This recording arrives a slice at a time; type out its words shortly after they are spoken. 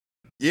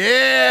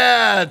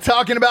Yeah,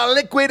 talking about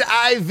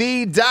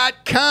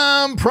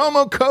liquidiv.com,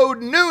 promo code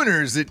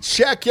Nooners at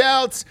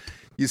checkout.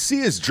 You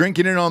see us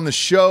drinking it on the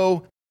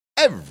show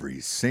every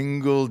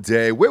single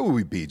day. Where would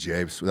we be,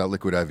 James, without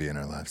Liquid IV in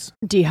our lives?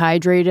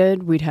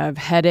 Dehydrated, we'd have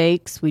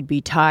headaches, we'd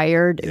be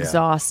tired,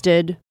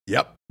 exhausted.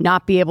 Yep.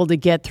 Not be able to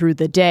get through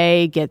the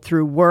day, get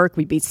through work.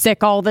 We'd be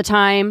sick all the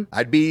time.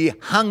 I'd be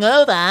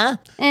hungover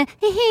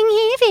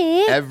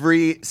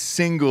every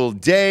single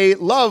day.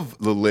 Love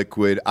the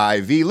Liquid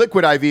IV.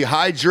 Liquid IV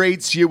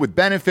hydrates you with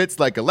benefits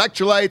like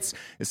electrolytes,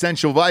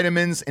 essential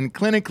vitamins, and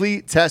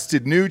clinically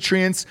tested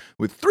nutrients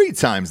with 3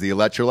 times the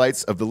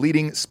electrolytes of the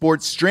leading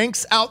sports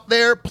drinks out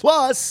there,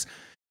 plus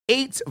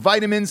 8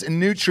 vitamins and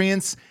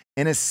nutrients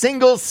in a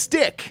single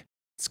stick.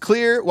 It's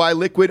clear why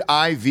Liquid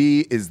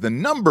IV is the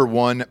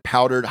 #1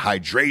 powdered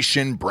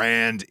hydration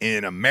brand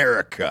in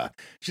America.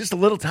 It's just a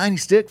little tiny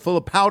stick full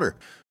of powder.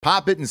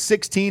 Pop it in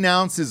 16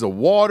 ounces of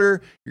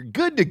water. You're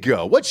good to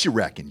go. What you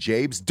reckon,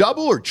 Jabes?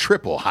 Double or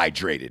triple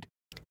hydrated?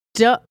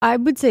 I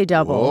would say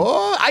double.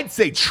 Oh, I'd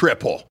say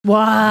triple.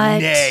 What?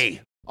 Nay,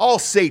 I'll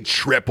say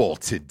triple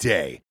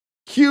today.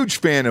 Huge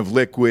fan of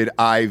Liquid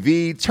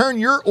IV. Turn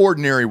your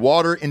ordinary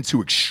water into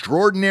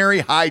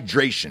extraordinary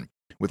hydration.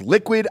 With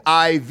Liquid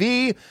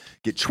IV,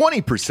 get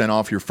 20%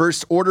 off your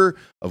first order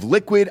of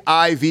Liquid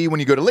IV when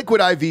you go to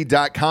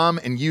liquidiv.com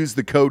and use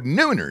the code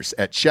Nooners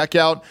at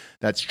checkout.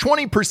 That's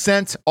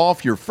 20%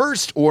 off your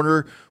first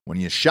order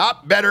when you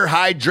shop better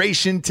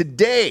hydration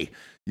today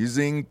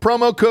using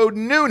promo code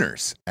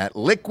Nooners at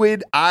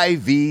liquidiv.com.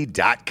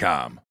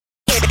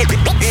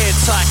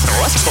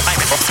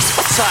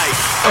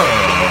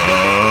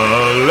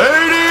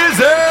 Ladies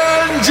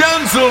and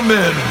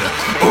gentlemen,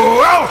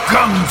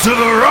 welcome to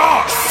the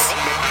Ross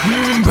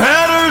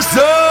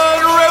Patterson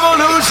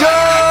Revolution!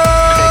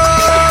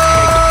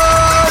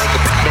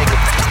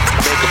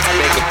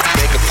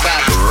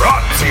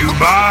 Brought to you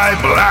by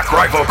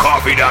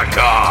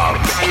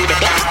BlackRifleCoffee.com.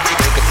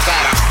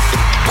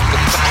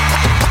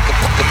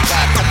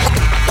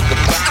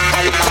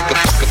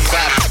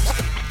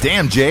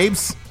 Damn,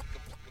 Jabes.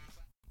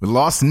 We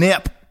lost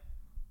Nip.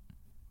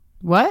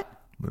 What?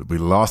 We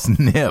lost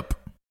Nip.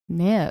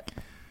 Nip.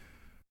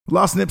 We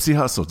lost Nipsey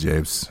Hussle,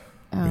 Jabes.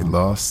 Oh. We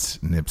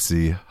lost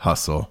Nipsey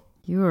Hussle.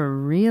 You were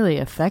really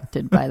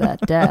affected by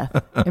that death.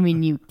 I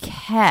mean, you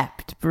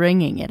kept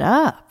bringing it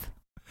up.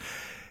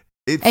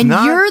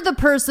 You're the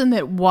person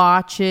that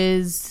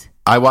watches.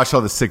 I watch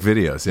all the sick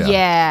videos, yeah.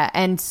 Yeah,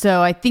 and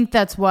so I think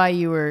that's why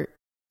you were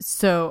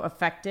so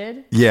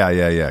affected.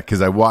 Yeah.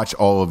 Because I watch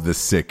all of the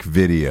sick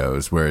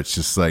videos where it's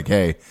just like,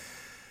 hey,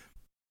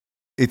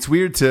 it's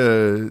weird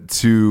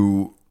it's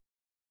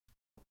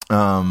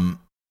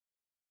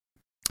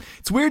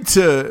weird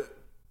to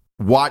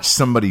watch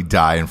somebody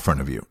die in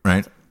front of you,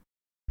 right?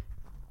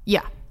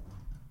 Yeah.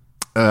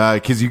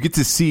 Because you get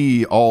to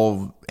see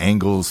all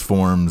angles,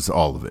 forms,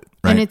 all of it,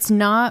 right? And it's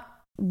not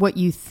what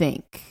you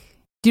think.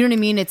 Do you know what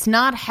I mean? It's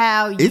not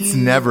how you... It's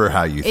never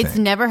how you think. It's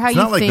never how you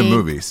think. It's not like think. the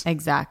movies.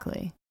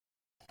 Exactly.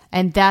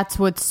 And that's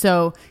what's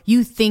so...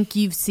 You think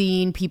you've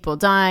seen people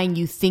dying.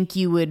 You think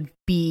you would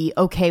be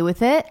okay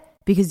with it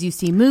because you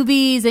see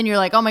movies and you're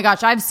like, oh my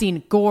gosh, I've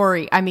seen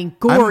gory stuff.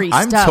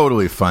 I'm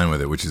totally fine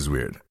with it, which is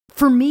weird.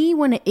 For me,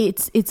 when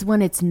it's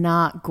when it's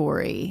not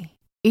gory.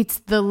 It's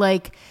the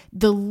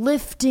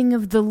lifting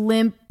of the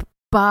limp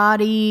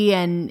body,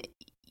 and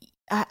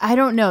I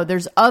don't know.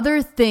 There's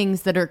other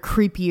things that are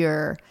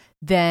creepier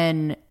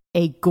than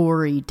a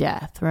gory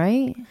death,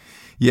 right?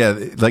 Yeah,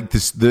 like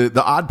this.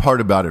 The odd part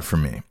about it for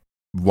me,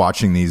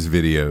 watching these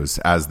videos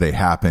as they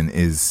happen,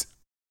 is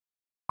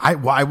I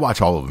watch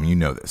all of them. You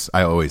know this.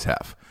 I always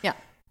have. Yeah.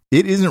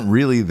 It isn't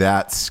really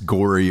that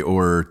gory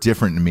or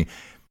different to me.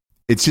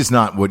 It's just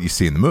not what you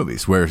see in the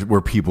movies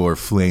where people are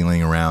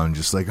flailing around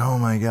just like, oh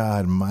my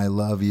God, I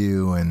love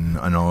you and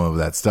all of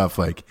that stuff.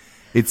 Like,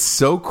 it's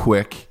so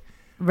quick.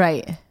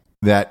 Right.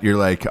 That you're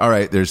like, all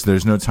right,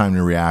 there's no time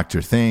to react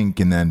or think,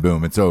 and then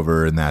boom, it's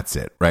over and that's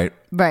it, right?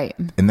 Right.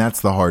 And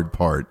that's the hard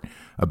part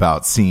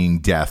about seeing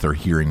death or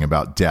hearing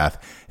about death,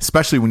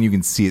 especially when you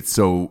can see it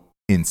so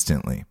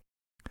instantly.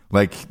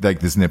 Like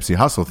this Nipsey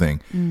Hussle thing.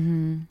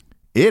 Mm-hmm.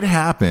 It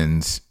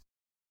happened.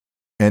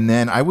 And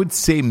then I would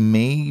say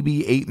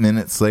maybe 8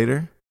 minutes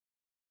later,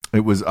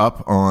 it was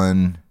up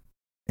on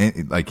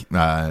not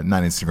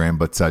Instagram,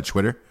 but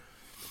Twitter.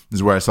 This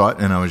is where I saw it.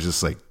 And I was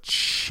just like,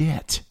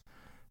 shit,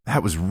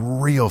 that was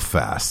real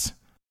fast.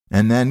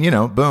 And then,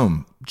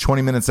 boom,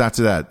 20 minutes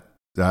after that,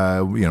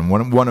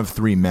 one of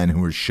 3 men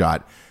who were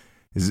shot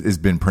has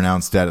been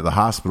pronounced dead at the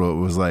hospital. It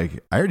was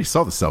like, I already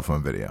saw the cell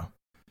phone video.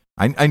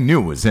 I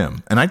knew it was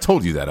him. And I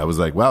told you that. I was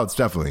like, wow, it's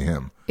definitely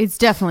him. It's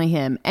definitely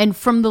him. And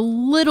from the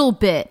little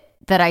bit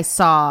that I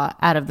saw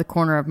out of the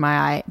corner of my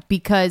eye,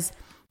 because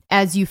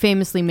as you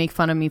famously make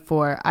fun of me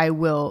for,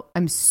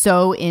 I'm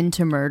so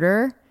into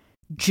murder,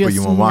 just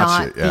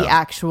not the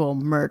actual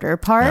murder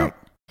part.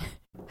 Yeah.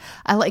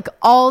 I like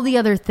all the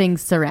other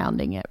things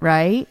surrounding it,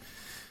 right?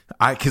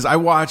 Because I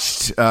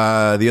watched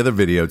the other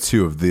video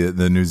too of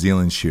the New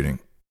Zealand shooting.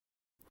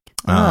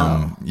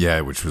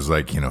 Yeah, which was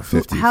like,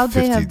 50 How'd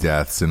they have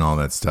deaths and all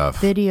that stuff.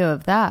 Video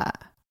of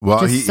that.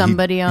 Well, Just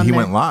somebody on he there?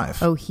 went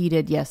live. Oh, he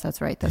did. Yes,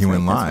 that's right. He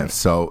went live. Right.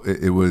 So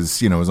it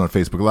was, it was on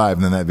Facebook Live,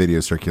 and then that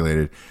video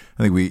circulated.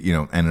 I think we,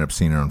 ended up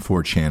seeing it on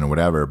 4chan or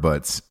whatever.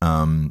 But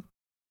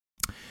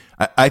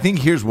I think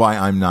here's why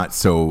I'm not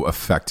so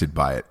affected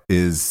by it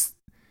is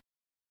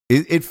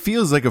it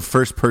feels like a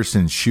first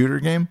person shooter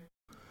game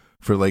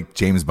for like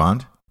James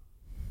Bond.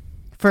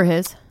 For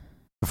his?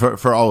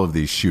 For all of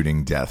these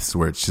shooting deaths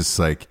where it's just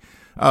like,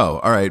 oh,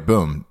 all right,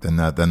 boom, then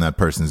that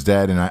person's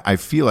dead. And I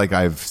feel like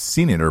I've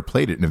seen it or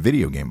played it in a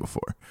video game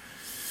before,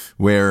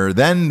 where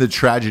then the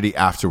tragedy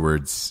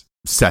afterwards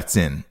sets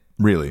in,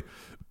 really.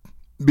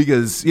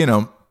 Because,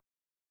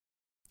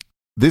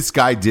 this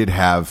guy did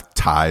have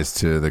ties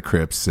to the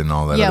Crips and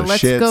all that other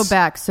shit. Yeah, let's go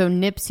back. So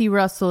Nipsey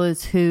Russell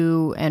is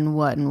who and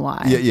what and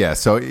why? Yeah.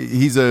 So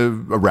he's a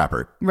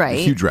rapper. Right.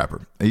 A huge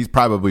rapper. He's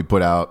probably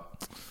put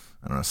out,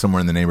 I don't know,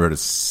 somewhere in the neighborhood of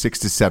 6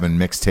 to 7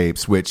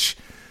 mixtapes, which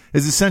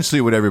is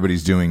essentially what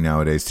everybody's doing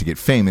nowadays to get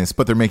famous,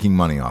 but they're making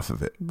money off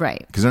of it.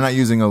 Right. Because they're not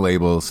using a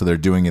label, so they're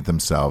doing it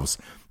themselves.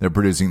 They're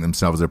producing it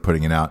themselves. They're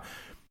putting it out.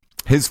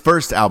 His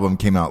first album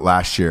came out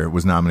last year,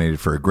 was nominated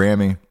for a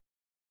Grammy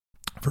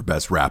for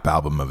Best Rap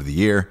Album of the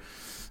Year.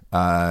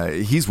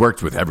 He's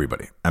worked with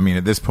everybody. I mean,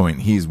 at this point,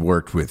 he's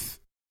worked with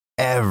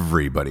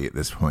everybody at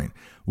this point.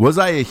 Was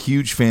I a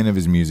huge fan of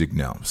his music?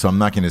 No. So I'm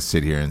not going to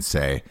sit here and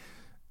say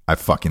I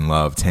fucking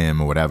loved him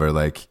or whatever.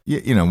 Like,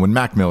 when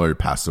Mac Miller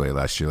passed away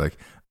last year, like,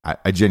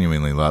 I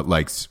genuinely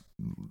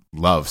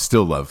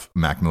still love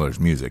Mac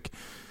Miller's music.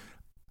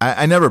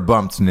 I never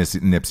bumped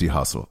Nipsey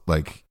Hussle,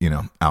 like,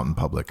 out in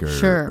public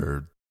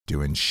or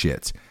doing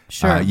shit.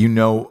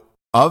 Sure.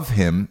 Of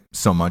him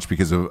so much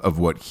because of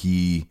what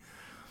he's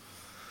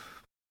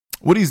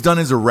done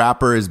as a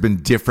rapper has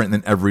been different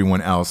than everyone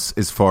else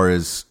as far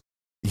as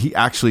he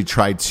actually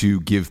tried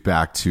to give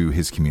back to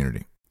his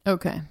community.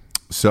 Okay.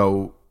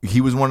 So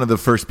he was one of the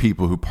first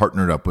people who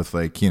partnered up with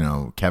like,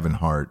 Kevin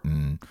Hart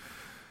and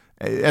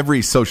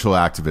every social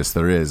activist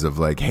there is of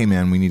like, hey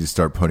man, we need to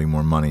start putting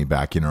more money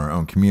back in our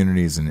own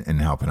communities and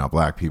helping out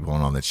black people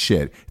and all that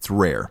shit. It's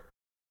rare.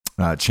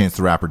 Chance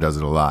the Rapper does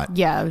it a lot.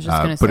 Yeah, I was just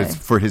going to say. But it's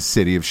for his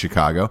city of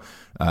Chicago.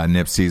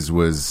 Nipsey's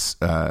was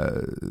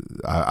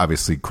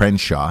obviously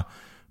Crenshaw,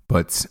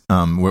 but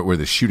where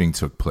the shooting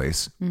took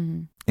place.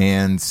 Mm-hmm.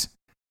 And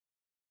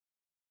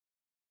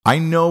I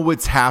know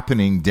what's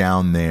happening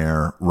down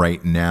there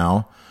right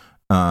now.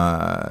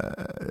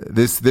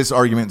 This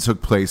argument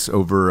took place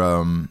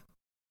over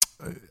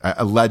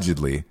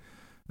allegedly.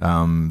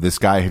 This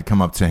guy had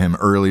come up to him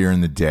earlier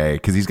in the day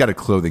because he's got a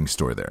clothing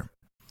store there.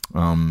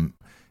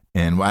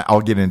 And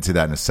I'll get into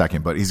that in a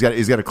second, but he's got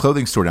a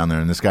clothing store down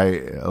there, and this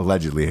guy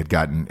allegedly had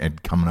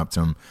coming up to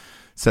him,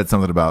 said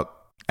something about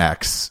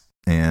X,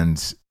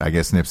 and I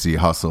guess Nipsey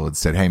Hussle had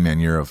said, "Hey man,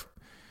 you're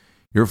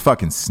a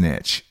fucking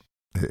snitch."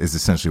 Is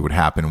essentially what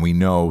happened. We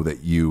know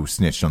that you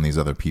snitched on these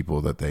other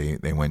people, that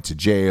they went to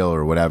jail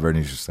or whatever, and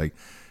he's just like,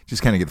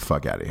 just kind of get the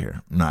fuck out of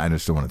here. No, I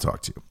just don't want to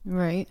talk to you.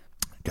 Right.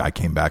 Guy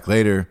came back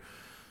later,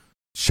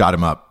 shot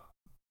him up.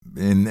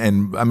 And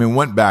I mean,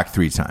 went back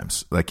 3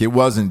 times. Like, it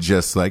wasn't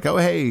just like, oh,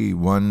 hey,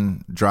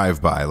 one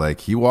drive by. Like,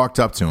 he walked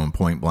up to him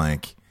point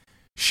blank,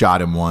 shot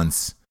him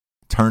once,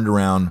 turned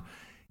around,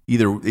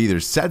 either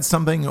said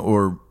something,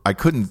 or I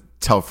couldn't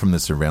tell from the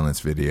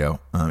surveillance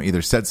video,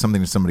 either said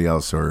something to somebody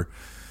else or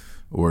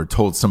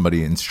told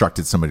somebody,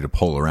 instructed somebody to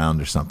pull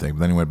around or something. But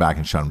then he went back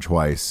and shot him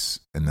twice,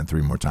 and then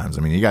 3 more times.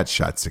 I mean, he got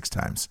shot 6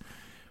 times.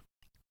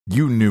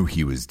 You knew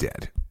he was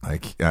dead.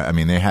 Like, I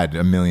mean, they had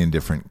a million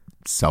different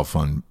cell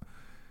phone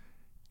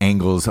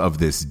angles of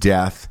this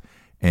death,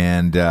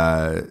 and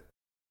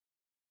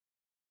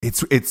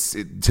it's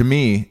to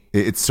me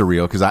it's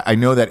surreal because I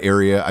know that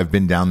area. I've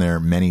been down there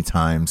many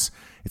times.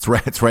 It's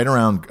right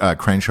around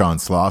Crenshaw and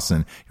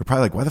Slauson. You're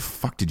probably like, why the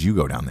fuck did you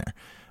go down there?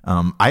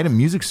 I had a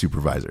music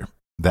supervisor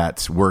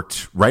that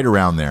worked right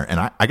around there,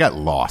 and I got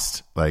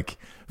lost. Like,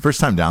 first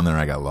time down there,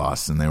 I got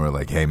lost, and they were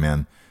like, hey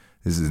man,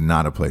 this is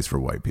not a place for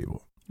white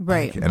people.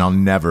 Right. And I'll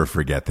never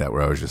forget that,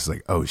 where I was just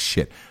like, oh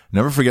shit.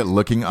 Never forget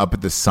looking up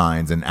at the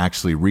signs and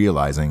actually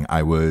realizing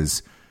I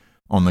was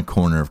on the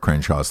corner of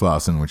Crenshaw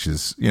Slauson, which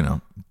is, I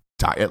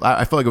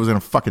felt like I was in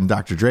a fucking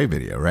Dr. Dre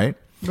video, right?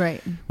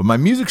 Right. But my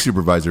music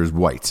supervisor is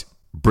white,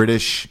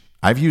 British.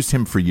 I've used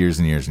him for years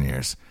and years and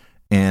years.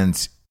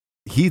 And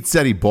he'd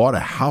said he bought a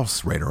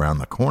house right around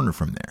the corner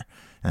from there.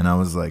 And I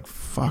was like,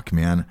 fuck,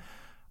 man.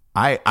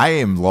 I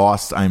am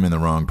lost. I'm in the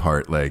wrong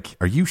part. Like,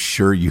 are you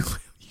sure you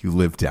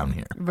live down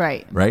here?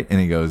 Right. Right. And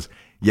he goes,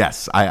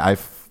 yes, I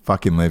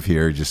fucking live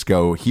here. Just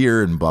go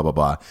here and blah, blah,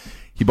 blah.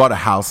 He bought a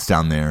house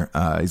down there.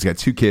 He's got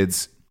 2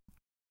 kids.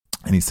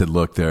 And he said,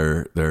 look,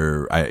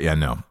 I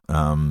know.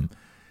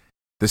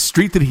 The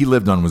street that he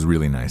lived on was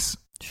really nice.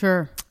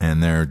 Sure.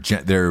 And they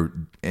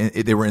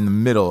were in the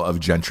middle of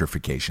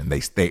gentrification.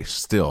 They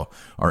still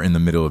are in the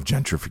middle of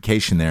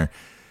gentrification there.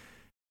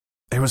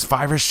 There was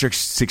 5 or 6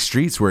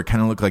 streets where it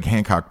kind of looked like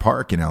Hancock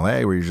Park in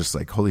LA, where you're just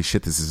like, holy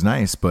shit, this is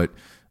nice. But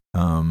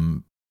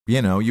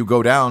you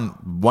go down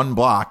 1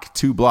 block,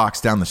 2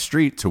 blocks down the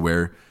street to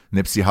where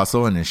Nipsey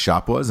Hussle and his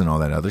shop was and all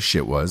that other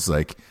shit was.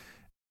 Like,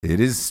 it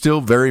is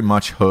still very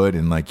much hood,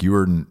 and like you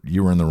were in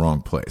the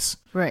wrong place.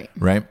 Right.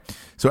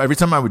 So every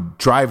time I would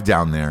drive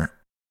down there,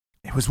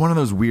 it was one of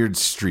those weird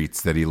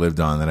streets that he lived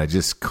on that I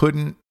just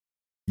couldn't.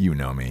 You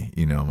know me.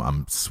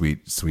 I'm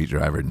sweet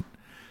driver.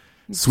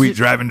 Sweet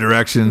driving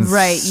directions.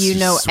 Right.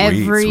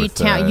 Every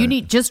town. You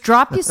need just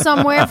drop you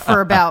somewhere for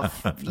about,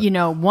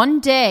 one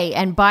day.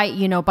 And by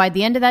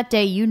the end of that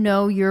day,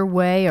 your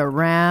way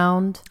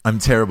around. I'm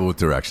terrible with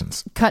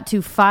directions. Cut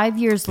to 5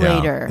 years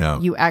later,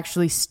 you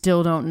actually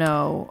still don't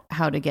know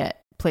how to get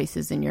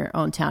places in your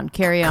own town.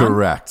 Carry on.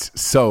 Correct.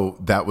 So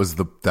that was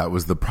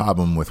the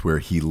problem with where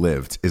he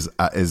lived is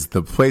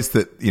the place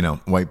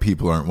that, white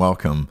people aren't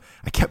welcome.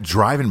 I kept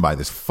driving by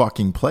this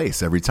fucking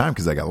place every time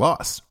because I got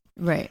lost.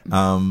 Right.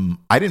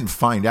 I didn't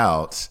find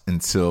out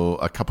until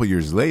a couple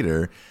years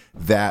later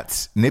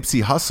that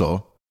Nipsey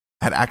Hussle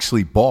had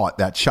actually bought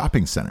that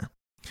shopping center.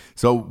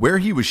 So where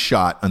he was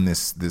shot on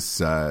he's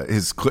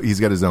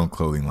got his own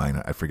clothing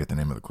line. I forget the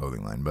name of the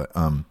clothing line, but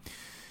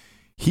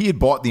he had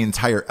bought the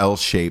entire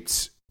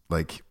L-shaped,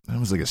 like it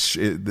was like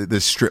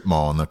this strip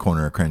mall in the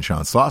corner of Crenshaw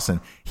and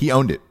Slauson. He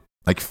owned it,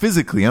 like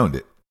physically owned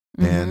it,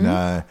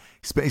 and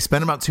he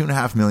spent about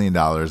 $2.5 million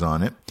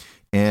on it.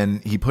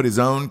 And he put his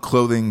own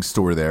clothing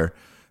store there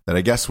that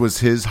I guess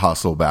was his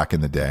hustle back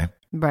in the day.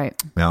 Right.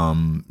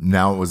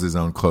 Now it was his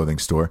own clothing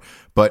store.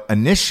 But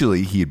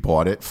initially he had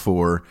bought it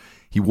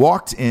he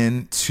walked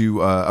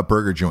into a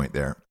burger joint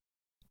there.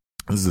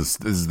 This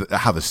is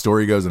how the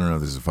story goes. I don't know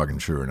if this is fucking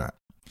true or not.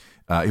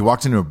 He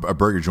walked into a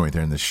burger joint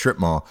there in this strip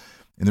mall,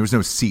 and there was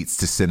no seats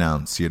to sit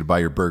down. So you had to buy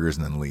your burgers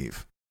and then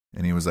leave.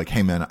 And he was like,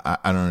 hey man, I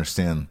don't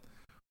understand.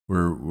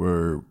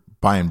 We're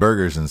buying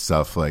burgers and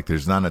stuff. Like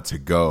there's not a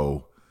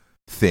to-go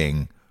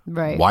thing.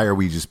 Right. Why are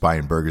we just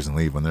buying burgers and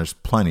leave when there's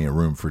plenty of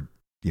room for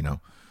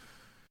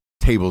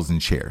tables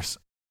and chairs?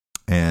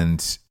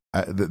 And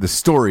the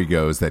story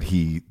goes that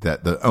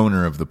the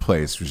owner of the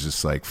place was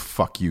just like,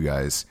 fuck you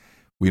guys,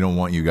 we don't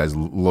want you guys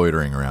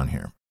loitering around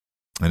here.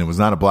 And it was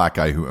not a black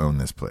guy who owned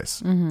this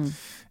place.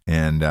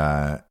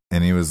 And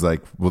he was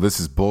like, well, this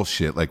is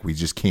bullshit. Like we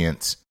just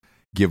can't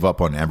give up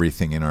on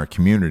everything in our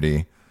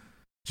community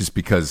just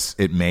because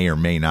it may or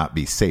may not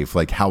be safe.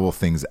 Like, how will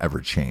things ever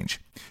change?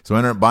 So I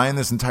ended up buying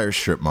this entire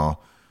strip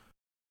mall.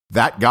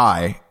 That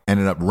guy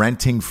ended up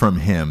renting from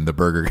him, the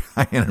burger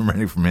guy ended up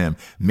renting from him,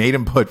 made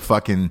him put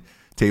fucking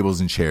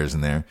tables and chairs in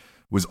there,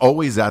 was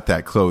always at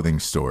that clothing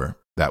store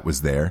that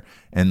was there.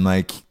 And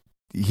like,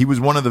 he was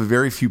one of the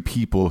very few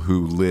people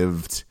who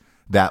lived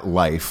that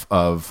life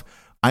of,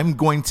 I'm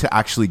going to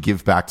actually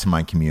give back to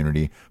my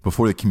community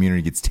before the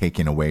community gets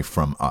taken away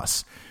from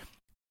us.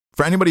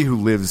 For anybody who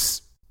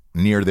lives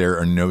near there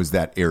or knows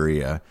that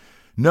area,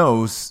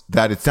 knows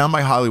that it's down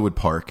by Hollywood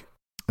Park,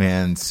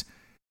 and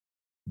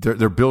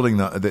they're building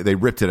they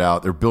ripped it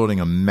out. They're building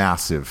a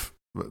massive,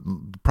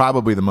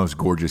 probably the most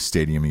gorgeous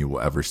stadium you will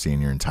ever see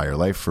in your entire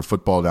life for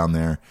football down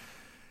there.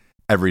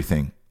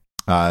 Everything.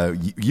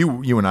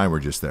 You and I were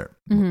just there.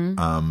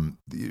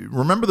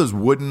 Remember those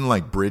wooden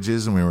like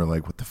bridges, and we were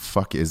like, "What the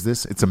fuck is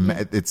this?"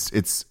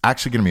 It's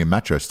actually going to be a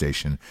metro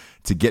station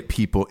to get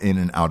people in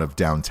and out of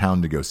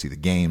downtown to go see the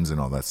games and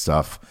all that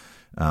stuff.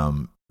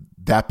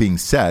 That being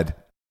said,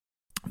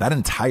 that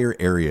entire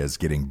area is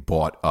getting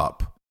bought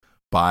up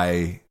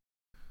by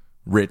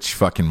rich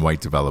fucking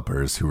white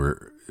developers who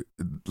are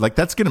like,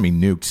 that's going to be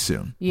nuked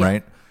soon,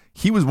 right?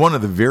 He was one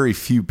of the very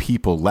few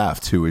people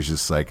left who was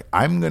just like,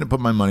 I'm going to put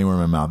my money where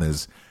my mouth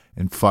is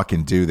and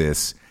fucking do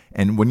this.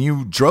 And when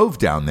you drove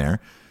down there,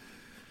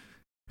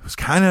 it was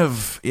kind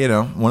of,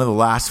 one of the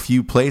last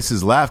few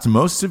places left.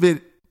 Most of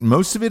it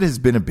has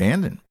been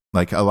abandoned.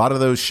 Like a lot of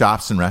those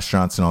shops and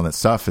restaurants and all that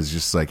stuff is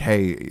just like,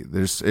 hey,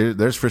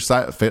 there's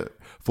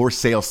for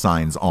sale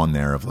signs on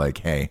there of like,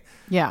 hey,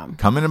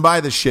 come in and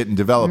buy this shit and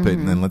develop it,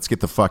 and then let's get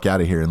the fuck out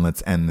of here and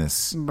let's end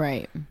this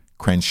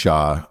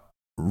Crenshaw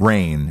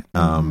reign.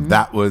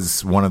 That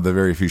was one of the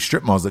very few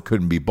strip malls that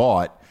couldn't be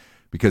bought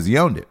because he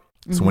owned it.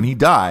 So when he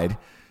died,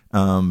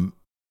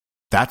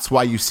 that's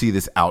why you see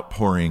this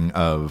outpouring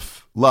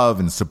of love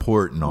and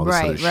support and all this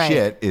other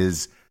shit.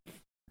 Is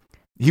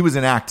he was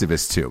an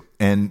activist too,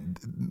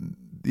 and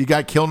he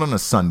got killed on a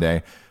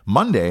Sunday.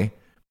 Monday,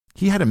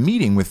 he had a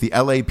meeting with the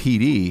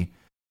LAPD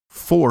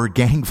for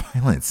gang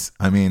violence.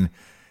 I mean,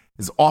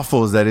 as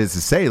awful as that is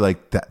to say,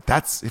 like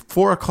that's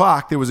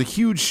 4:00. There was a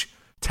huge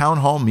town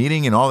hall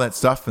meeting and all that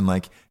stuff, and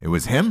like it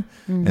was him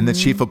and the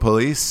chief of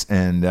police,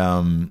 and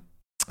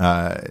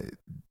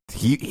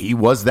he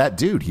was that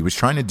dude. He was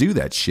trying to do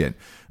that shit.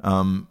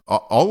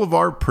 All of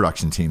our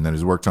production team that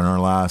has worked on our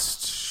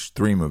last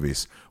 3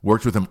 movies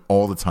worked with him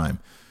all the time.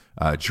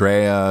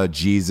 Drea,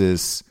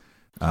 Jesus,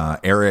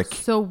 Eric.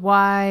 So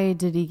why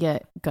did he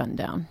get gunned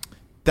down?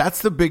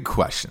 That's the big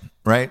question,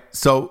 right?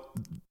 So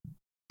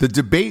the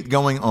debate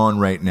going on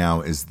right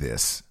now is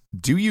this.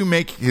 Do you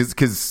make his,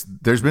 because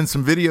there's been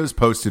some videos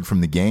posted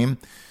from the game,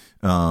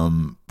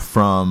 from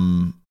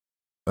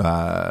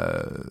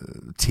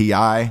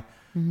T.I.,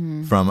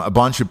 from a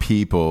bunch of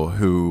people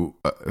who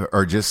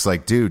are just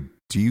like, dude,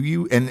 do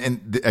you,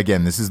 and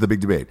again, this is the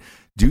big debate.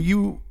 Do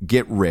you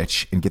get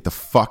rich and get the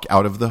fuck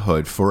out of the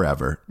hood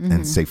forever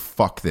and say,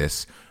 fuck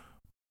this?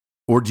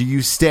 Or do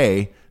you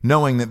stay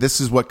knowing that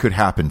this is what could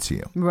happen to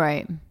you?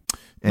 Right.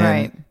 And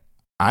right.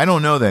 I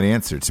don't know that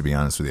answer, to be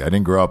honest with you. I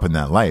didn't grow up in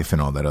that life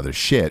and all that other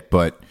shit,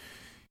 but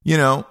you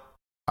know,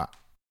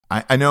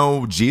 I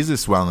know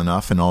Jesus well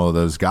enough and all of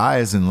those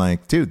guys, and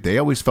like, dude, they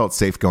always felt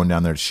safe going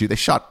down there to shoot. They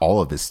shot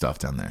all of his stuff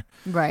down there.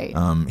 Right.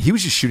 He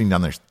was just shooting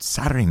down there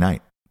Saturday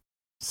night.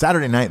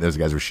 Saturday night, those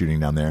guys were shooting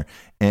down there,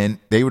 and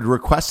they would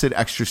requested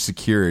extra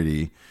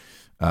security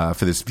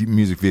for this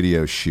music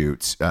video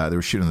shoot. They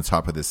were shooting on the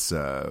top of this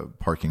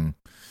parking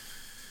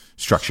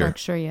structure.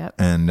 Yep.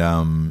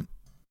 And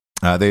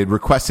they had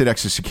requested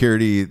extra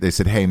security. They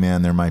said, "Hey,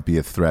 man, there might be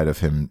a threat of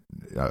him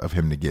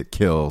to get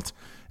killed."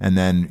 And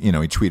then, you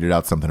know, he tweeted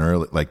out something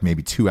early, like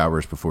maybe 2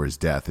 hours before his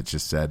death. It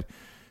just said,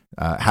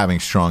 "Having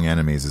strong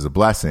enemies is a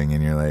blessing,"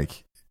 and you're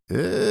like,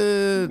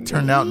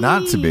 turned out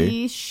not to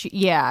be.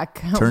 Yeah.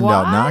 Turned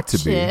out not to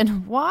be.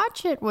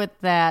 Watch it with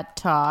that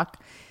talk.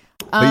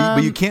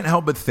 But you can't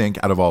help but think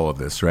out of all of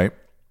this, right?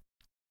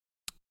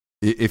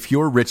 If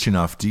you're rich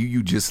enough, do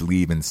you just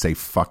leave and say,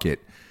 fuck it,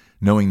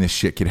 knowing this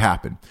shit could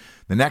happen?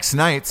 The next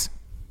night,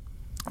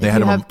 they if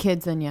had you have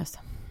kids, then yes.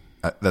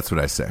 That's what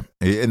I say.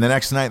 And the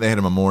next night, they had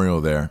a memorial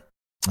there.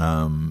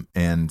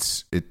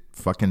 And it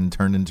fucking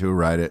turned into a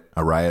riot.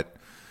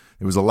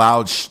 It was a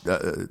loud,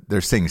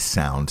 they're saying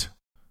sound.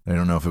 I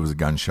don't know if it was a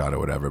gunshot or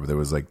whatever, but there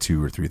was like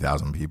 2,000 or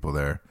 3,000 people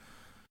there.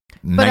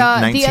 But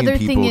 19 the other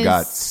people thing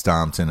got is,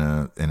 stomped in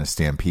a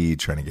stampede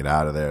trying to get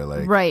out of there.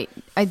 Like, right.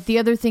 The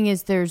other thing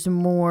is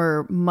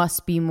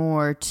must be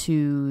more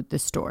to the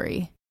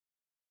story.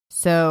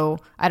 So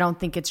I don't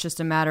think it's just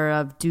a matter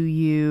of get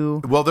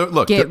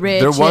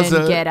rich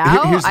and get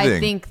out. I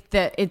think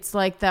that it's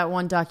like that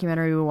one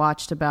documentary we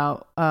watched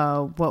about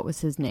what was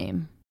his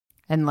name,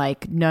 and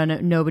like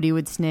nobody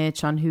would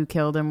snitch on who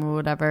killed him or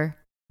whatever.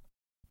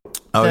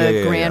 Oh,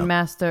 the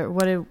Grandmaster.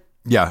 Rum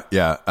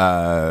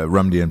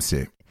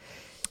DMC.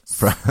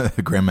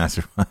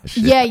 Grandmaster.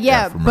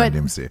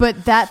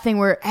 But that thing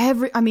where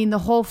the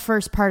whole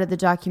first part of the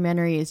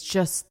documentary is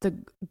just the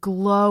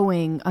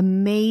glowing,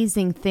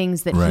 amazing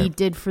things that he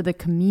did for the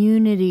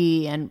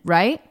community, and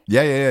right?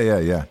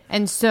 Yeah.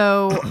 And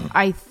so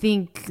I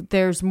think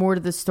there's more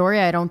to the story.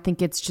 I don't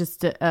think it's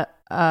just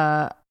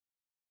the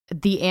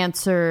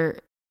answer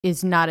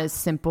is not as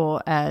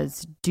simple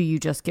as do you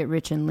just get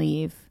rich and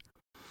leave.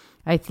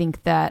 I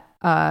think that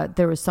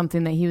there was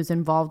something that he was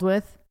involved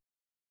with,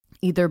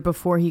 either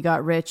before he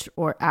got rich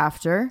or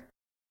after,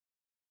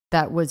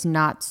 that was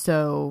not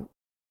so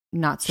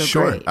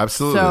sure, great.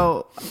 Absolutely.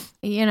 So,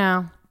 you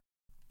know.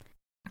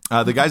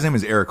 The guy's name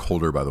is Eric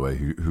Holder, by the way,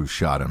 who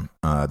shot him.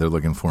 They're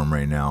looking for him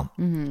right now.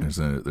 Mm-hmm.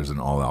 There's an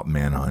all-out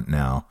manhunt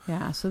now.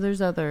 Yeah, so there's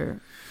other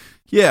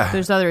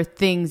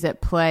things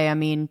at play. I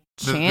mean,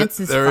 Chance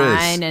is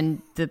fine,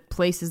 and the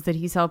places that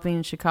he's helping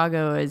in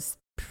Chicago is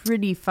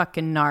pretty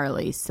fucking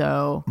gnarly.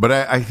 So, but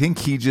I think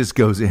he just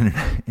goes in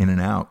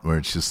and out, where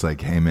it's just like,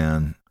 hey,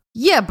 man.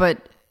 Yeah,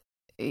 but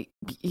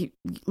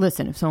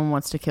listen, if someone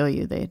wants to kill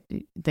you,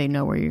 they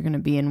know where you're going to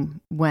be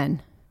and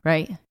when,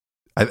 right?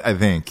 I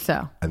think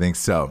so. I think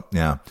so.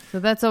 Yeah. So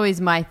that's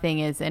always my thing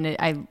is, and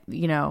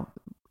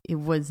it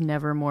was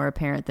never more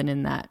apparent than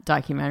in that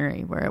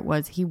documentary where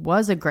he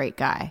was a great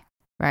guy,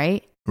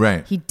 right?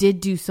 Right. He did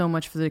do so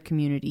much for the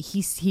community.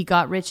 He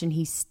got rich and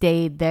he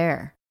stayed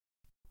there.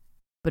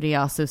 But he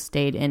also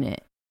stayed in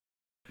it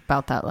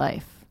about that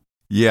life.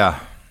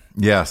 Yeah.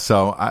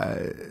 So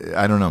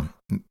I don't know.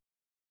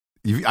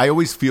 I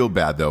always feel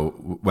bad though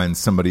when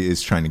somebody is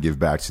trying to give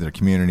back to their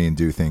community and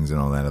do things and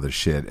all that other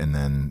shit, and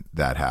then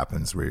that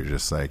happens where you're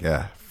just like,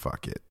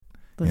 fuck it.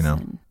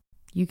 Listen,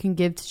 you can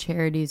give to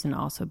charities and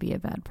also be a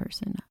bad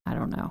person. I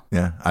don't know.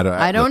 Yeah, I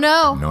don't know.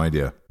 I have no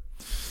idea.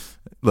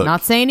 Look,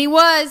 not saying he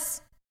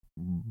was.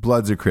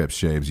 Bloods or Crips,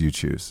 James, you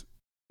choose.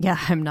 Yeah,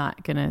 I'm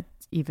not gonna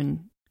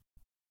even.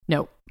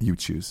 No. You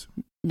choose.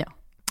 No.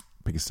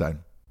 Pick a side.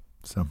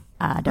 So.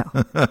 I don't.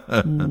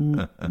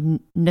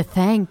 No,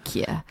 thank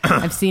you.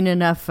 I've seen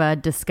enough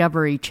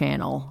Discovery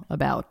Channel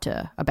about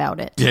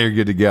it. Yeah, you're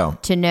good to go.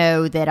 To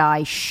know that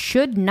I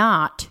should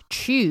not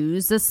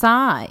choose a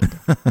side.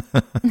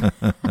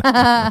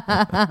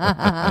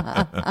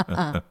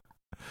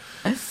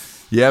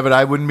 Yeah, but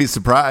I wouldn't be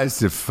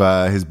surprised if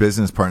his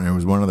business partner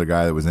was one other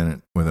guy that was in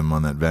it with him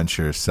on that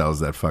venture, sells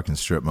that fucking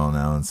strip mall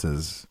now and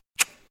says,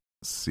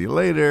 see you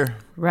later.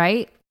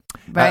 Right?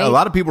 A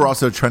lot of people are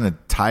also trying to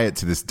tie it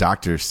to this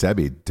Dr.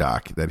 Sebi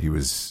doc that he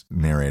was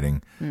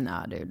narrating.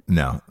 Nah, dude.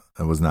 No,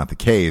 that was not the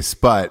case,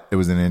 but it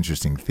was an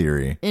interesting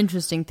theory.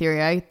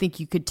 I think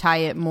you could tie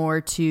it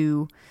more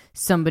to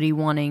somebody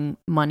wanting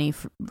money,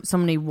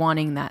 somebody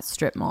wanting that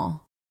strip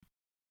mall.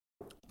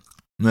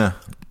 Yeah,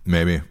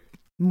 maybe.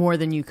 More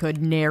than you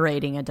could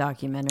narrating a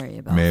documentary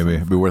about. Maybe.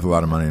 It'd be worth a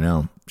lot of money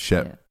now.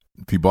 Shit. Yeah.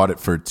 If you bought it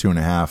for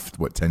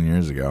 2.5, 10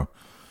 years ago?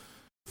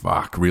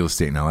 Fuck, real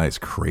estate in LA is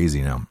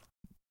crazy now.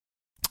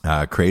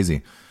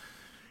 Crazy.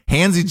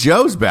 Handsy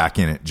Joe's back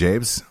in it,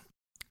 Jabes.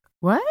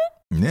 What?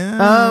 Yeah.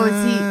 Oh,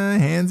 is he?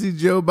 Handsy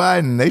Joe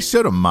Biden. They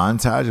showed a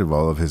montage of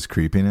all of his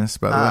creepiness,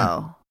 by the way.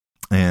 Oh.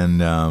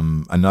 And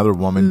another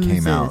woman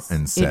came out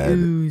and said, it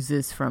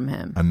oozes from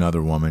him.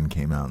 another woman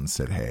came out and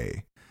said,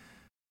 hey,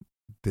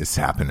 this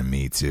happened to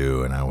me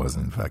too, and I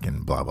wasn't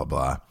fucking blah, blah,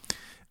 blah.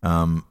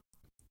 Joe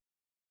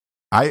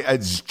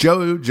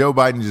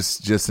Biden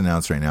just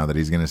announced right now that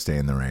he's going to stay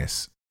in the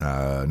race.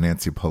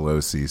 Nancy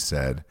Pelosi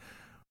said,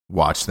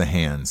 watch the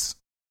hands.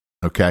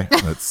 Okay,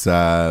 let's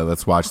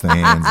watch the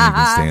hands and you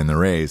can stay in the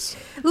race.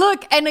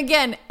 Look, and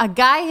again, a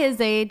guy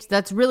his age,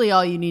 that's really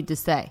all you need to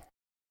say.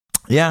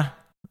 Yeah.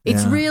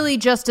 It's yeah. really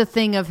just a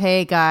thing of,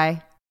 hey,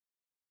 guy,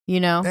 you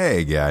know?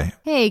 Hey, guy.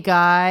 Hey,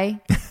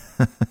 guy.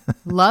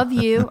 Love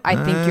you.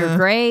 I think you're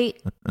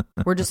great.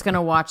 We're just going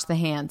to watch the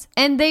hands.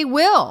 And they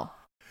will.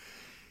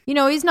 You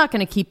know, he's not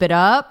going to keep it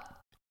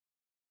up.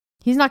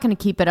 He's not going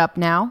to keep it up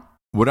now.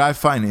 What I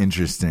find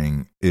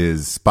interesting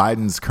is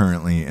Biden's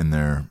currently in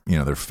their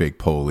fake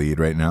poll lead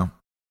right now.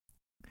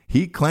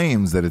 He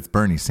claims that it's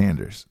Bernie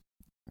Sanders.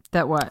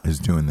 That what? Who's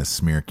doing this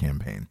smear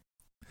campaign.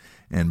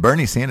 And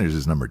Bernie Sanders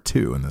is number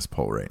 2 in this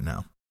poll right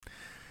now.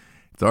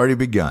 It's already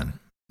begun.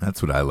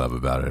 That's what I love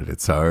about it.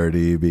 It's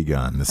already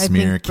begun. The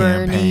smear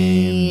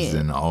campaigns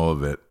and all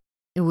of it.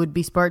 It would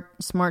be smart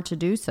to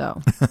do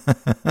so.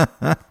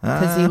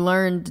 Because he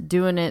learned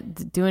doing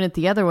it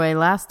the other way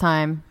last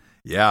time.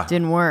 Yeah.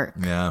 Didn't work.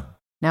 Yeah.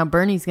 Now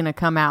Bernie's going to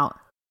come out.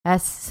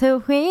 That's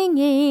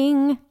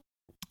swinging.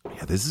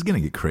 Yeah, this is going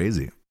to get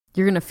crazy.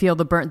 You're going to feel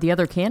the burn. The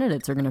other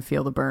candidates are going to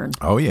feel the burn.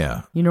 Oh,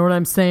 yeah. You know what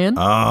I'm saying?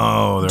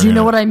 Oh. Do you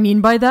know what I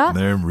mean by that?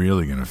 They're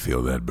really going to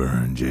feel that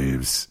burn,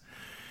 James.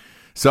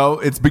 So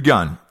it's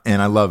begun,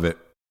 and I love it.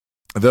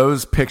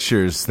 Those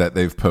pictures that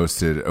they've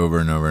posted over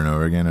and over and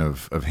over again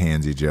of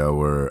Handsy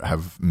Joe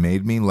have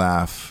made me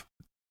laugh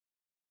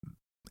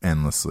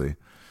endlessly.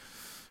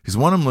 Because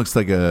one of them looks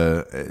like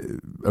a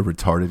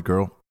retarded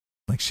girl.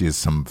 Like she has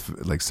some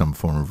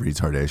form of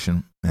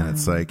retardation. And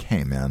it's like,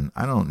 hey, man,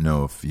 I don't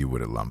know if you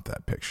would have lumped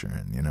that picture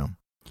in, you know?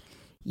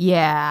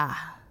 Yeah.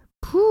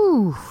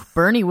 Whew.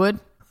 Bernie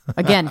would.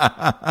 Again,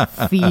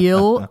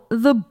 feel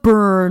the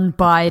burn,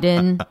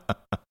 Biden.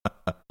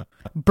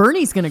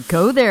 Bernie's going to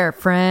go there,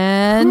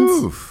 friends.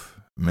 Oof,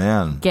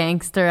 man.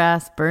 Gangster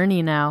ass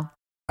Bernie now.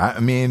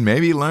 I mean,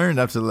 maybe he learned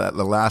after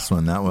the last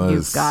one. That was...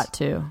 You've got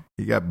to.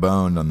 He got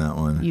boned on that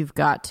one. You've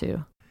got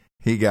to.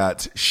 He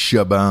got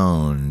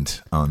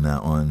shaboned on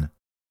that one.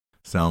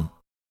 So,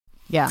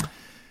 yeah.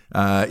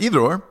 Either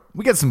or,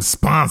 we got some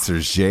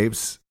sponsors,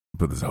 Japes.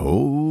 Put this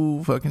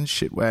whole fucking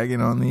shit wagon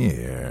on the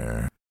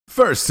air.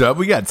 First up,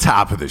 we got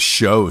top of the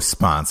show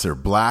sponsor,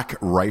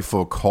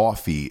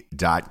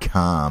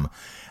 BlackRifleCoffee.com.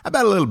 How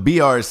about a little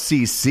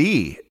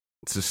BRCC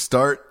to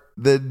start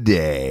the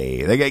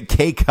day? They got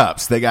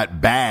K-Cups, they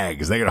got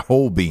bags, they got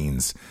whole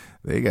beans,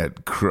 they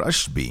got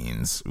crushed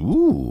beans.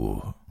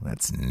 Ooh,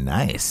 that's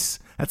nice.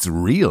 That's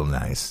real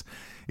nice.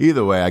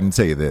 Either way, I can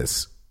tell you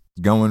this.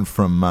 Going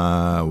from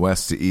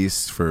west to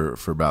east for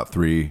about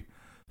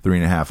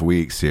 3.5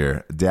 weeks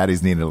here,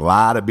 Daddy's needed a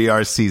lot of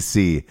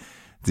BRCC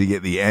to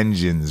get the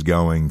engines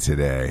going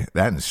today.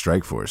 That and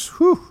Strikeforce.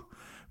 Whew.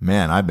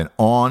 Man, I've been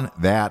on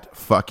that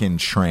fucking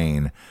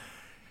train.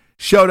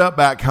 Showed up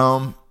back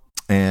home,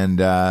 and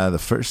the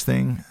first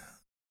thing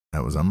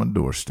that was on my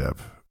doorstep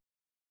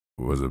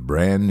was a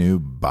brand new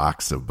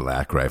box of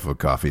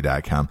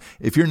BlackRifleCoffee.com.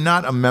 If you're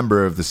not a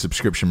member of the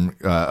subscription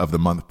of the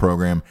month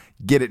program,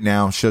 get it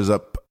now. Shows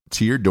up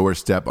to your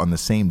doorstep on the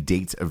same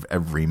date of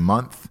every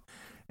month.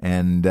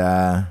 And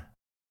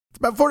it's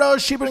about $4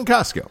 cheaper than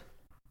Costco.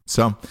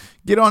 So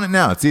get on it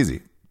now. It's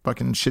easy.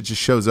 Fucking shit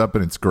just shows up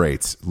and it's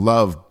great.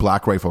 Love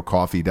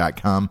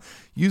BlackRifleCoffee.com.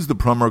 Use the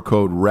promo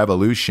code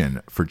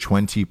REVOLUTION for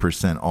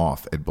 20%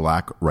 off at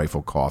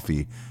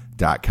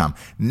BlackRifleCoffee.com.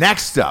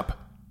 Next up,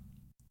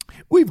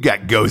 we've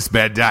got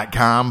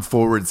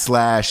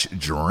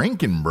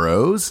GhostBed.com/Drinking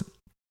Bros.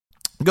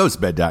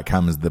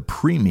 GhostBed.com is the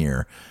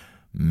premier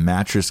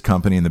mattress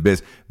company in the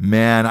biz.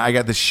 Man, I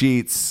got the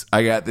sheets.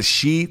 I got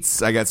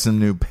some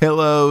new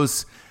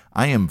pillows.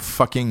 I am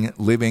fucking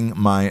living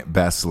my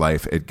best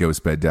life at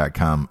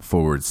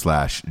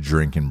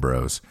GhostBed.com/Drinking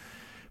Bros.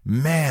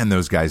 Man,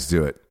 those guys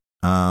do it.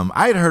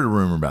 I had heard a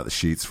rumor about the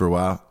sheets for a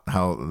while,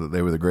 how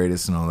they were the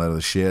greatest and all that other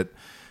shit.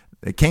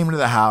 They came into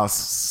the house,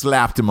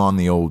 slapped them on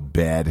the old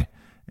bed,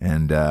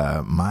 and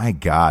my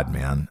God,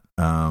 man,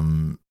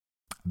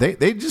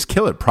 they just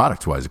kill it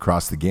product-wise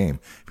across the game.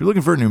 If you're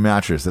looking for a new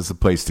mattress, that's the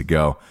place to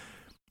go.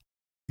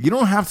 You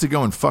don't have to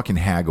go and fucking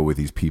haggle with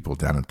these people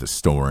down at the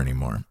store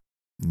anymore.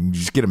 You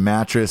just get a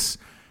mattress,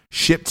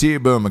 shipped to you,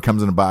 boom, it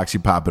comes in a box, you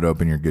pop it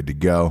open, you're good to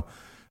go.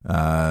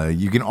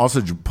 You can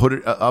also put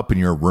it up in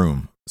your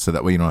room, so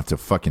that way you don't have to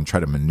fucking try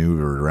to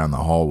maneuver it around the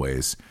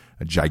hallways,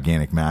 a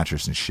gigantic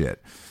mattress and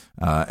shit.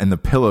 And the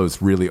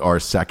pillows really are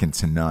second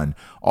to none.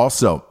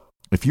 Also,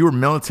 if you were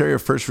military or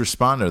first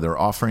responder, they're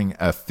offering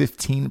a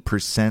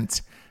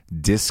 15%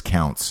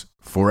 discount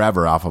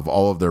forever off of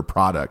all of their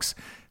products.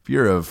 If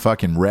you're a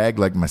fucking rag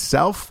like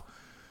myself,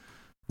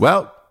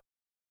 well,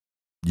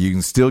 you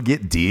can still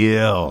get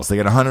deals. They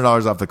got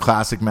 $100 off the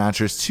Classic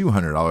mattress,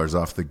 $200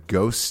 off the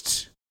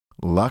Ghost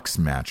Luxe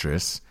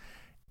mattress,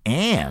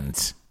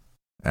 and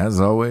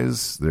as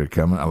always, they're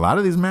coming. A lot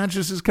of these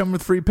mattresses come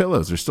with free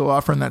pillows. They're still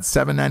offering that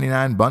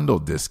 $7.99 bundle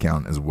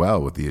discount as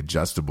well with the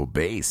adjustable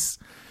base.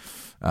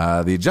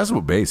 The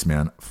adjustable base,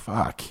 man,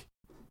 fuck.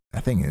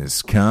 That thing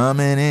is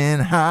coming in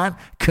hot,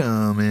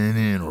 coming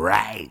in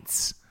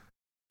right,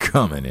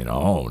 coming in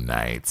all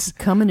night.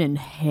 Coming in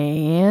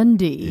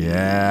handy.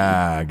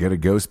 Yeah. Go to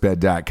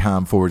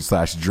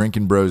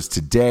ghostbed.com/drinking bros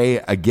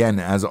today. Again,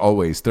 as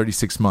always,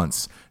 36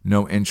 months,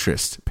 no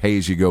interest,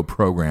 pay-as-you-go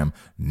program.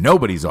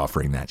 Nobody's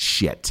offering that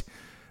shit.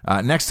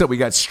 Next up, we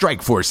got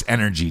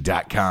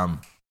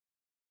strikeforceenergy.com.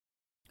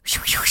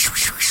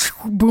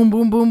 Boom,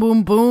 boom, boom,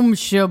 boom, boom,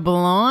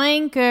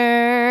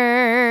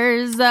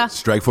 shabloinkers.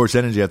 Strikeforce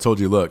Energy, I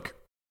told you, look,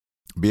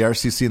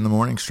 BRCC in the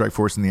morning,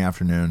 Strikeforce in the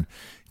afternoon.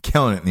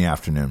 Killing it in the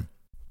afternoon.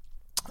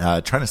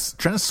 Trying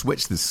to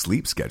switch the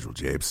sleep schedule,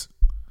 Japes.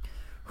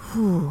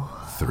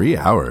 3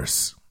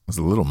 hours was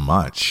a little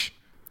much.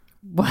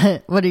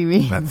 What do you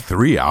mean? That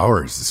 3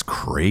 hours is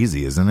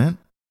crazy, isn't it?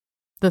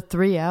 The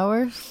 3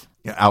 hours?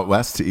 Yeah, out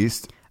west to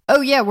east.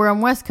 Oh yeah, we're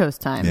on West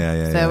Coast time. Yeah.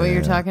 Is that what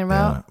you're talking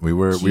about? Yeah. We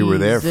were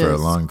there for a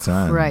long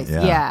time. Right.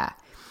 Yeah.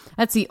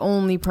 That's the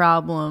only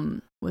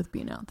problem with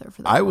being out there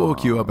for that. I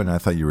woke you up and I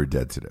thought you were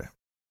dead today.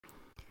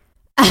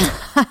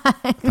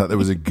 I thought there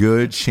was a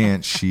good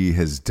chance she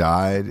has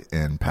died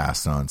and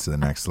passed on to the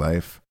next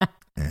life.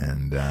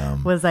 And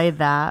was I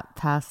that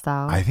passed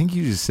out? I think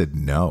you just said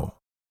no.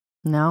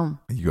 No.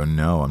 You go,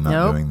 no, I'm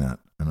not doing that.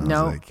 And I was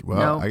like,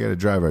 well, I got to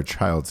drive our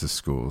child to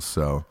school.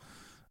 So,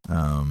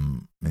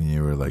 and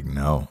you were like,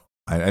 no.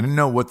 I didn't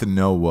know what the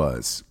no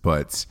was,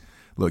 but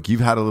look, you've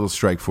had a little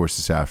Strikeforce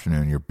this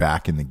afternoon. You're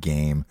back in the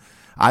game.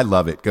 I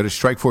love it. Go to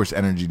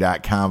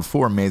strikeforceenergy.com.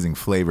 4 amazing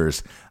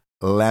flavors: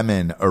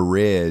 lemon,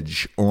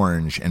 orange,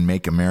 orange, and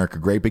make America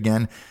grape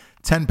again.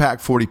 10-pack,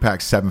 40-pack,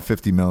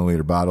 750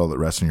 milliliter bottle that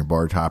rests on your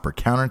bar top or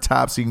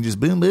countertop, so you can just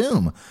boom,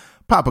 boom.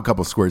 Pop a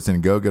couple squirts in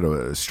and go to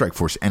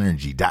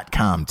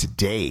strikeforceenergy.com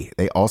today.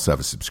 They also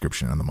have a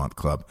subscription on the month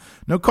club.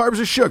 No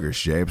carbs or sugars,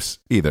 Japes,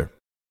 either.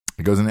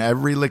 It goes in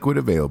every liquid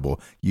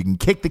available. You can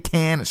kick the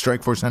can at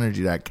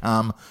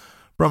strikeforceenergy.com.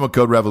 Promo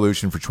code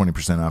REVOLUTION for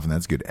 20% off, and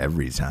that's good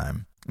every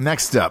time.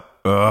 Next up,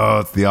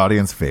 it's the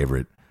audience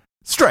favorite.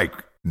 Strike.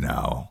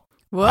 No.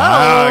 Whoa.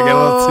 I got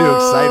a little too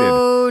excited.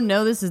 Oh,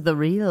 no, this is the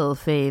real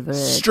favorite.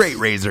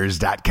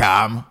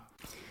 StraightRazors.com.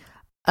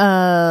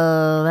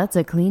 Oh, that's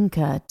a clean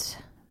cut.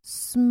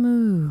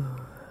 Smooth.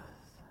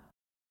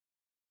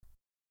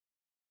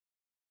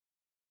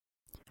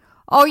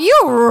 Oh, you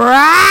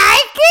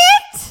like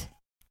it?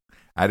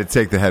 I had to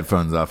take the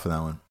headphones off for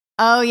that one.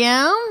 Oh,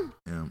 yeah?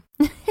 Yeah.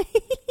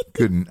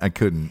 I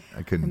couldn't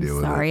deal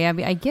with it. Sorry,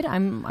 I get it.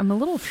 I'm a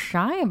little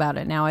shy about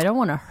it now. I don't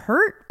want to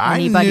hurt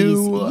anybody's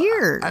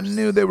ears. I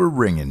knew they were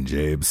ringing,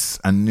 Jabes.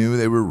 I knew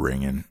they were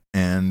ringing.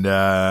 And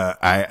I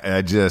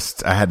had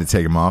to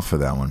take them off for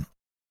that one.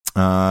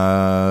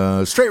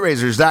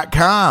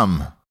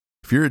 StraightRazors.com.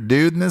 If you're a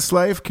dude in this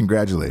life,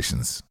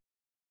 congratulations.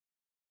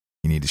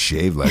 You need to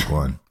shave like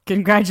one.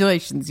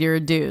 Congratulations, you're a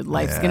dude.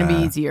 Life's going to be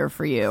easier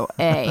for you.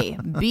 A.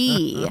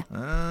 B.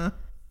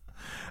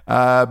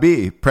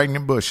 B.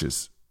 Pregnant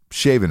bushes.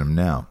 Shaving them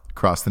now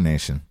across the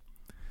nation.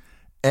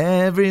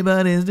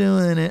 Everybody's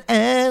doing it.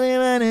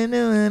 Everybody's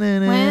doing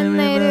it. When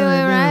they do it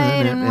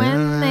right and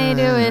when they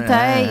do it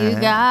tight, you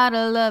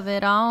gotta love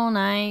it all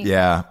night.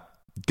 Yeah.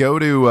 Go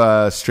to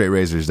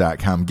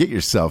straightrazors.com. Get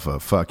yourself a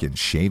fucking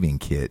shaving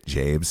kit,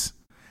 Jabes.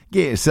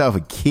 Get yourself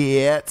a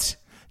kit.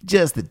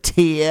 Just the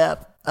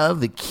tip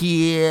of the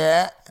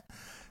kit.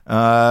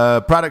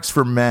 Products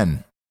for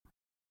men.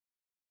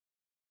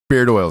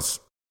 Beard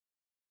oils.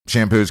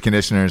 Shampoos,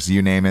 conditioners,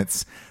 you name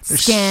it.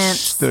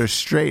 They're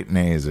straight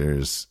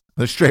razors.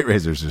 The straight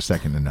razors are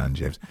second to none,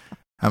 James.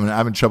 I'm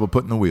having trouble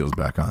putting the wheels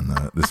back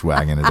on this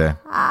wagon today.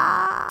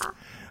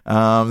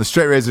 The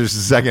straight razors are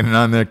second to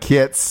none. Their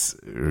kits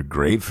are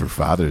great for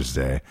Father's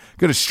Day.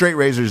 Go to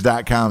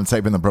straightrazors.com and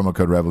type in the promo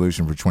code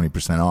REVOLUTION for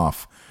 20%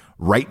 off.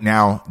 Right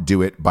now,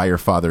 do it. Buy your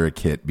father a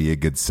kit. Be a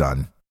good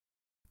son.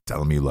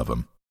 Tell him you love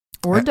him.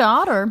 Or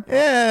daughter.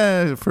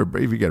 Yeah, if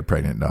you got a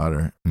pregnant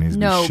daughter. It needs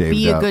to be shaved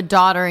be a up. good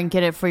daughter and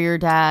get it for your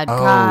dad. Oh,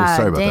 God,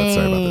 sorry about dang.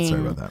 that.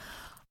 Sorry about that.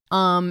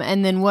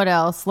 And then what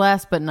else?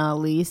 Last but not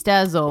least,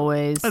 as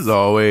always,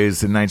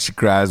 the night she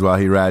cries while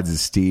he rides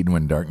his steed. And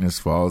when darkness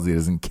falls, he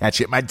doesn't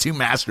catch it. My 2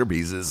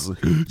 masterpieces,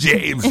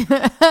 James.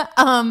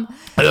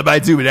 My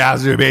 2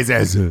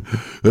 masterpieces.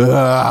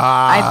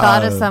 I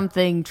thought of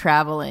something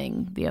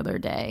traveling the other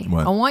day.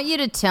 What? I want you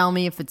to tell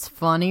me if it's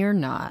funny or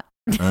not.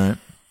 All right.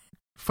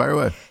 Fire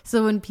away.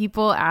 So when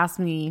people ask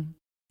me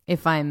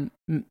if I'm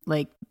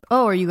like,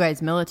 oh, are you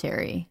guys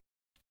military?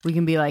 We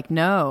can be like,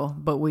 no,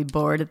 but we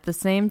board at the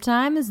same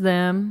time as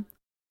them.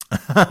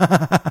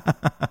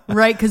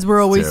 Right? Because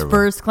we're always terrible.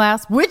 first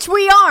class, which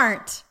we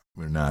aren't.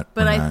 We're not.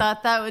 But we're I not.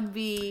 thought that would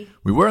be.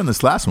 We were on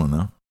this last one,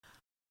 though.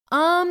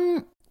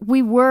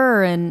 We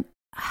were, and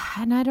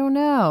And I don't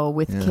know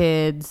with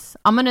kids.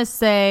 I'm going to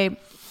say,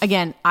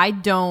 again,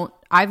 I've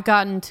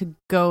gotten to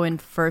go in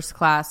first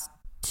class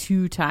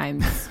 2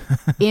 times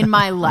in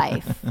my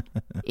life,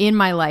 in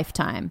my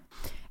lifetime.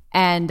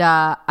 And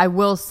I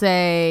will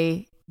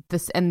say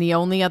this, and the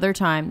only other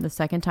time, the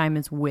second time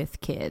is with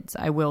kids.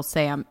 I will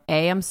say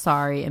I'm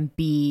sorry, and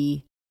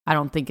B, I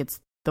don't think it's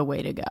the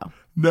way to go.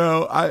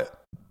 No,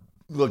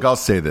 I'll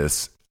say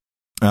this.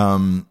 We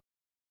didn't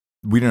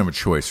have a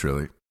choice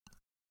really.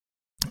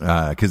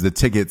 Because the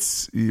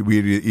tickets,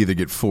 we'd either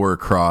get 4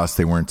 across,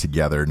 they weren't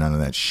together, none of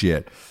that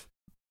shit,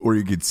 or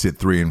you could sit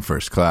 3 in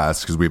first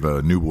class because we have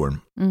a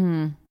newborn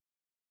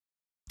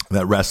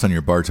that rests on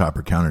your bar top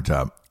or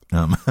countertop.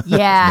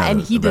 Yeah, and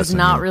he does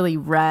not really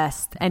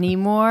rest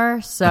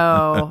anymore.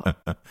 So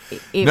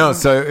it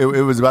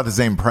was about the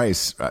same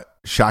price.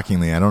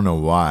 Shockingly, I don't know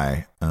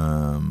why.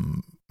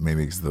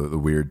 Maybe because the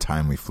weird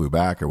time we flew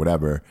back or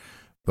whatever,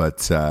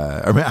 but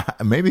or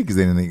maybe because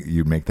they didn't think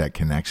you'd make that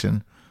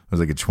connection. It was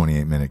like a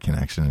 28-minute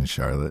connection in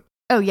Charlotte.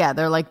 Oh, yeah.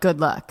 They're like,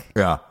 good luck.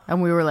 Yeah.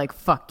 And we were like,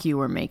 fuck you,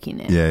 we're making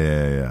it.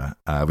 Yeah.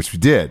 Which we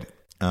did.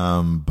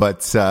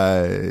 But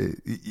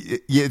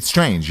it's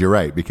strange. You're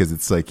right. Because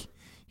it's like, you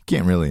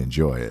can't really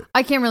enjoy it.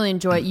 I can't really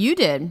enjoy it. You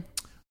did.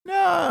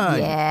 No.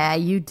 Yeah,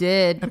 you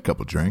did. Had a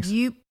couple drinks.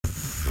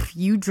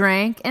 You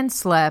drank and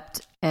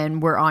slept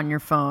and were on your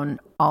phone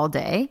all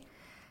day.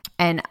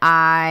 And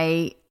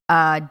I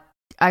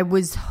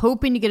was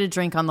hoping to get a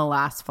drink on the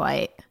last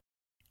flight.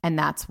 And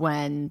that's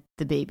when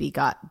the baby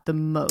got the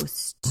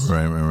most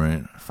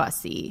right.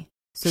 fussy.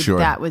 So Sure.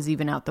 that was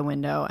even out the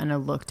window. And I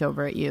looked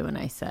over at you and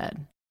I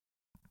said,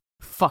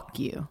 fuck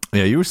you.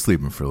 Yeah, you were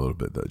sleeping for a little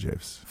bit though,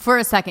 James. For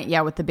a second,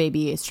 yeah, with the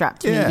baby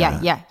strapped to me.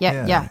 Yeah.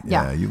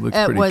 You looked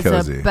pretty cozy. It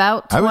was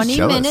about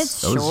 20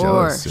 minutes. I was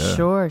jealous, yeah.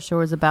 Sure. It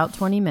was about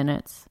 20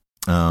 minutes.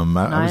 I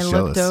I was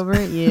looked jealous. over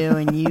at you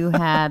and you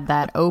had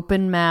that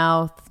open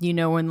mouth,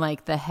 when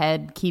like the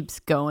head keeps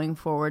going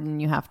forward and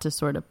you have to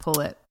sort of pull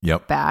it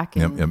back.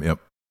 And Yep.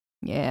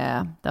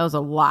 Yeah, that was a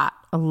lot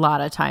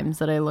of times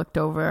that I looked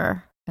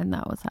over and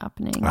that was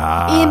happening.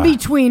 In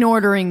between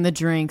ordering the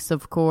drinks,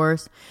 of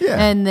course. Yeah.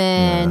 And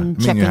then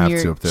checking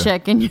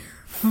your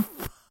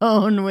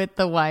phone with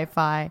the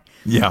Wi-Fi.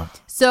 Yeah.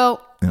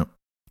 So,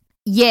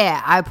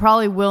 yeah, I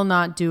probably will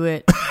not do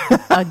it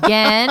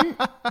again.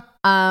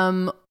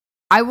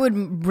 I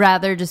would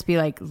rather just be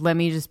like, let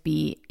me just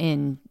be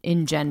in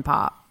Gen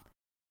Pop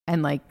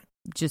and like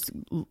just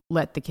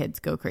let the kids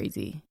go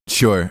crazy.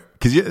 Sure,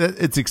 because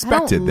it's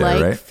expected there,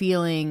 right? Right?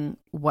 Feeling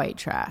white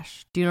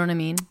trash. Do you know what I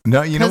mean?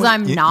 No, you know because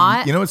I'm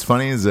not. You know what's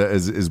funny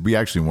is we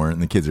actually weren't,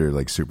 and the kids are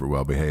like super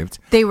well behaved.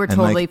 They were and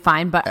totally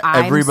fine, but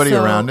everybody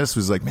around us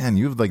was like, "Man,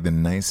 you have like the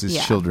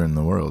nicest children in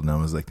the world," and I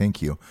was like,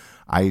 "Thank you."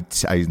 I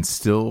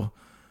instill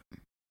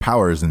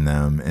powers in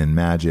them and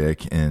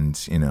magic, and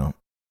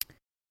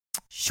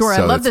Sure,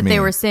 so I love that me. they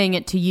were saying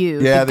it to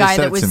you. Yeah, the guy they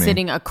said that was it to me.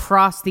 sitting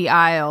across the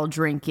aisle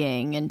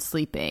drinking and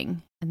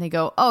sleeping. And they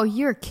go, oh,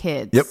 you're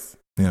kids. Yep.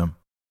 Yeah.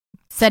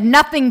 Said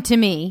nothing to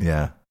me,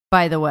 Yeah.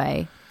 by the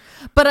way.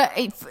 But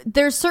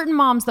there's certain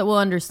moms that will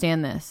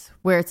understand this,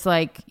 where it's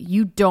like,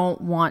 you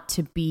don't want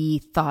to be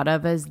thought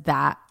of as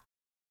that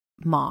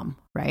mom,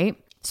 right?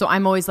 So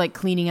I'm always like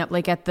cleaning up,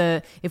 like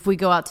if we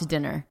go out to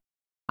dinner,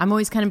 I'm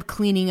always kind of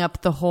cleaning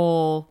up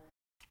the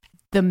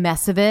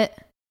mess of it.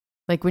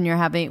 Like when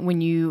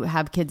you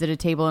have kids at a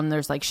table and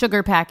there's like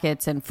sugar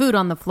packets and food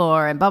on the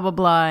floor and blah, blah,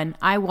 blah. And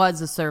I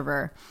was a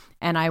server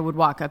and I would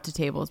walk up to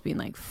tables being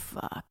like,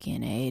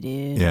 fucking A,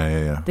 dude.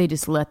 Yeah. They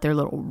just let their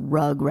little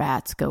rug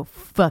rats go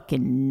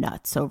fucking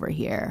nuts over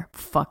here.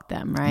 Fuck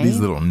them, right? These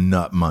little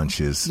nut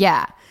munches.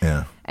 Yeah.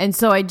 Yeah. And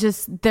so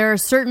there are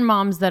certain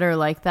moms that are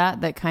like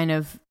that kind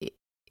of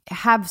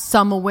have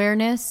some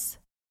awareness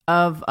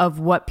of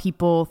what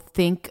people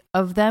think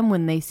of them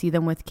when they see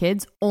them with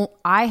kids.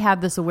 I have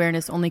this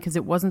awareness only because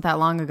it wasn't that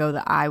long ago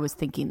that I was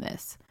thinking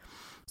this.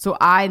 So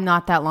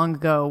not that long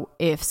ago,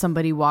 if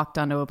somebody walked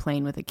onto a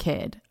plane with a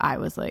kid, I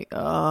was like,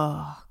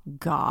 oh,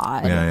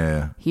 God.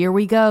 Yeah. Here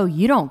we go.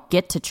 You don't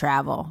get to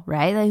travel,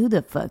 right? Like, who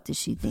the fuck does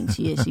she think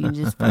she is? She can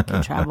just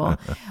fucking travel.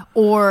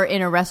 Or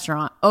in a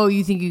restaurant, oh,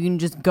 you think you can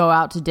just go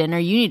out to dinner?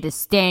 You need to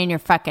stay in your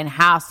fucking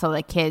house till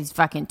the kid's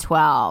fucking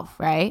 12,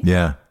 right?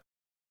 Yeah.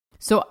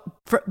 So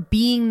for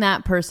being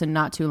that person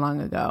not too long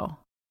ago,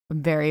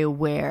 I'm very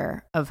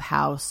aware of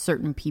how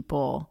certain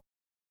people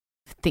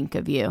think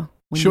of you.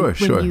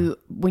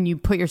 When you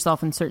put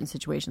yourself in certain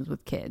situations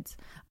with kids,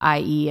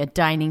 i.e. a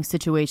dining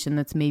situation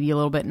that's maybe a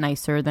little bit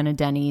nicer than a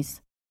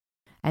Denny's,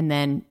 and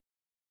then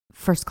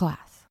first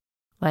class.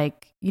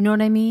 Like, you know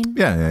what I mean?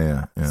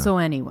 Yeah. So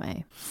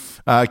anyway.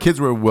 Kids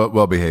were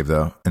well behaved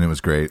though, and it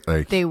was great.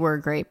 Like they were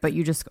great, but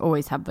you just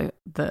always have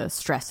the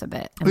stress of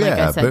it. And yeah, like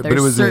I said, but it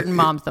was certain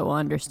moms that will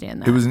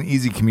understand that. It was an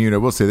easy commute. I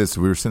will say this: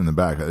 we were sitting in the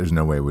back. There's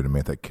no way we would have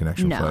made that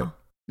connection flight.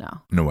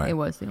 No way. It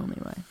was the only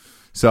way.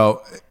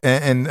 So,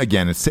 and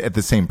again, it's at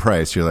the same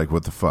price. You're like,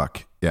 what the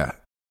fuck? Yeah,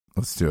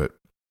 let's do it.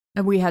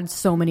 And we had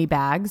so many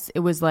bags. It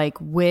was like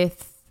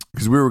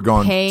because we were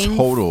going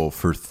total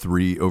for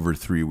over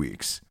 3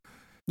 weeks.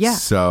 Yeah.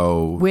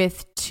 So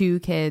With 2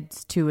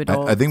 kids, 2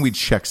 adults. I think we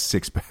checked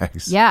 6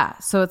 bags. Yeah.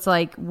 So it's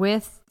like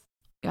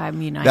I'm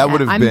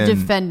been-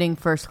 defending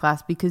first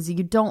class because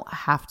you don't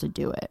have to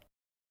do it.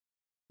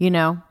 You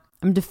know?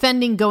 I'm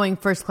defending going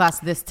first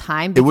class this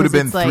time. It would have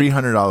because been it's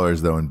like,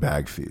 $300 though in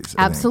bag fees. I think.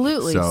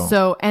 absolutely.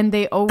 So, and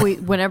they always,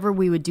 whenever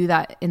we would do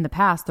that in the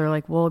past, they're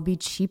like, well, it'd be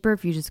cheaper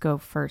if you just go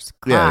first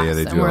class. Yeah,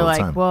 they do and we're all the like,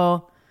 time.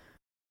 well,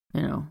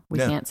 you know, we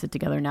Yeah. can't sit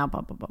together now, blah,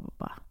 blah, blah, blah,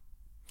 blah.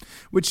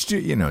 Which do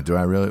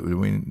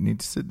we need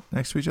to sit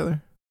next to each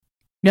other?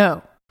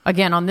 No.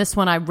 Again, on this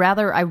one, I'd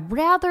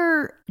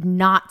rather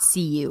not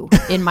see you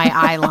in my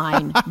eye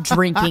line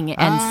drinking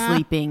and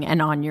sleeping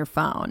and on your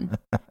phone.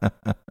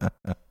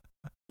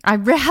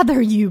 I'd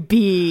rather you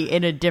be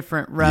in a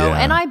different row. Yeah.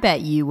 And I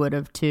bet you would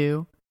have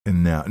too.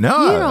 And no, You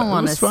don't it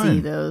want to was see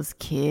fine. those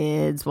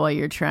kids while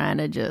you're trying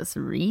to just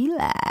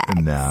relax.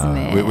 No,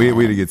 man. we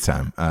had a good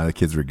time. The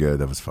kids were good.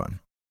 That was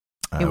fun.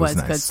 It was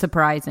nice. good,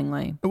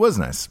 surprisingly. It was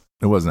nice.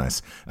 It was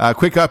nice.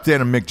 Quick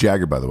update on Mick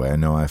Jagger, by the way. I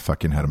know I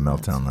fucking had a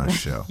meltdown last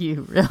show.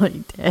 You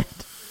really did.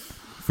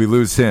 If we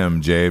lose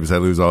him, Jabes, I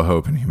lose all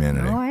hope in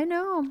humanity. Oh, I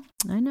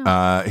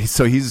know.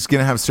 So he's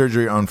going to have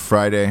surgery on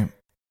Friday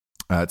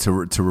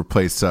to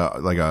replace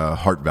like a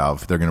heart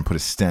valve. They're going to put a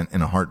stent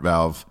in a heart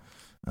valve.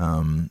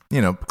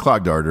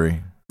 Clogged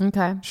artery.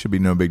 Okay. Should be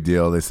no big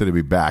deal. They said he'd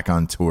be back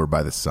on tour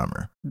by the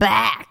summer.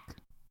 Back.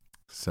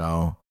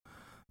 So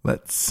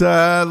let's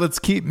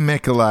keep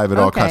Mick alive at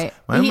all costs.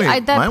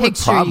 That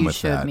picture you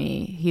showed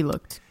me, he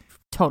looked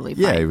totally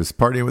fine. Yeah, he was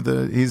partying with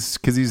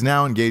he's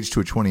now engaged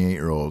to a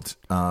 28-year-old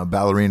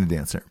ballerina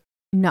dancer.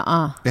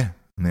 Nuh-uh. Yeah,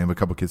 and they have a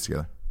couple kids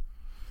together.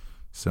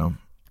 So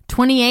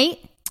 28?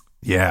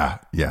 yeah,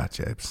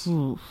 Jabes.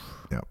 Oof.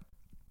 Yep.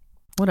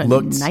 What a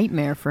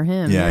nightmare for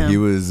him. Yeah, he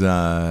was.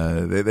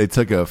 They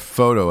took a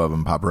photo of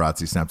him.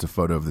 Paparazzi snapped a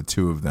photo of the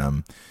two of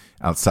them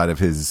outside of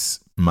his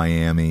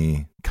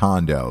Miami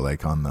condo,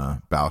 like on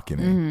the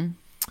balcony.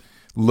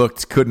 Mm-hmm.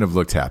 Couldn't have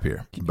looked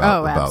happier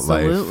about life.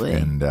 Absolutely.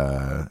 And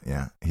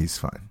he's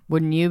fine.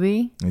 Wouldn't you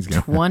be? He's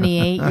gonna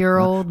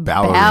 28-year-old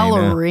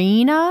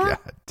ballerina?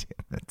 God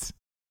damn it.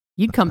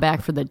 You'd come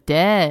back for the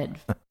dead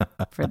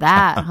for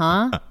that,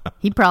 huh?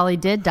 He probably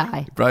did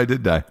die. Probably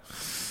did die.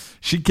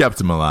 She kept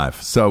him alive.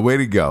 So way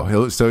to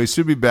go. So he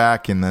should be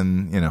back, and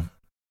then, and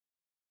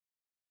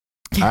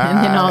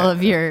then all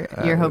of your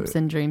hopes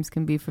and dreams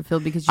can be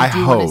fulfilled because you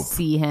do want to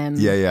see him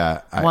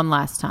one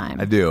last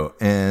time. I do.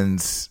 And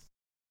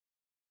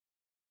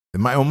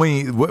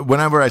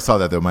whenever I saw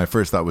that, though, my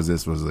first thought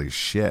was like,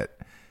 shit,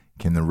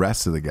 can the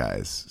rest of the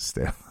guys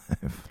stay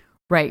alive?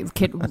 Right.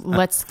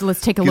 Let's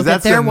take a look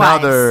at their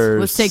wives.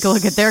 Let's take a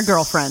look at their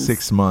girlfriends.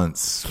 6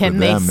 months can for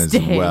they them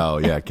stay? As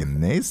well. Yeah. Can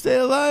they stay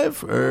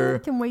alive? Or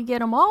can we get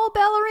them all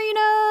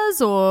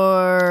ballerinas?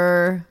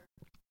 Or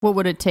what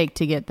would it take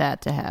to get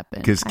that to happen?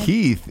 Because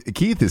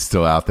Keith is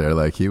still out there.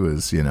 Like he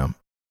was, he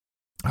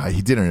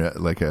did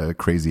a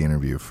crazy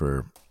interview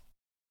for,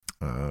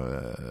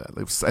 I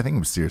think it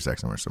was Sirius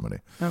XM or somebody.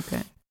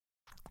 Okay.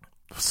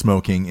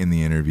 Smoking in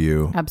the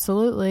interview.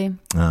 Absolutely.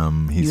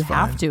 He's you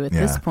fine. have to at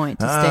this point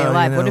to stay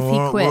alive. What if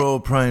he quit? We're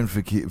all praying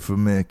for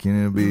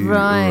Mick. Be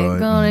right.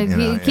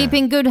 Gonna keep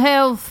in good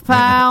health,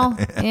 pal.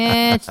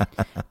 Yeah,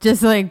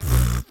 just like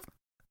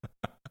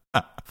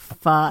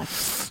fuck.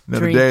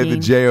 Another day at the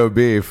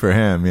JOB for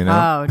him.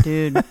 Oh,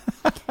 dude.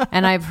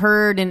 And I've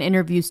heard in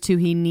interviews too,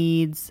 he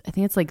needs. I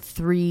think it's like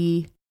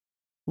 3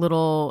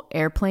 little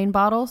airplane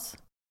bottles.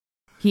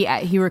 He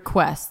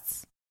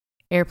requests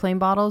airplane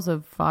bottles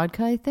of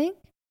vodka, I think.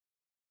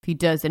 If he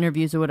does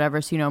interviews or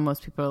whatever, so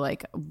most people are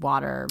like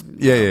water,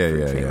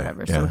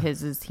 whatever. Yeah. So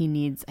his is he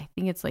needs, I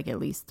think it's like at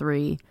least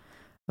 3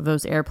 of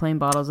those airplane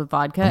bottles of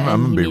vodka.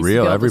 I'm gonna be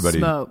real. Everybody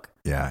smoke.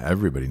 Yeah,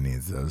 everybody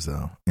needs those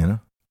though.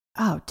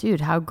 Oh, dude,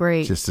 how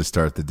great! Just to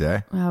start the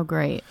day. How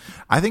great!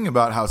 I think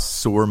about how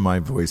sore my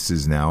voice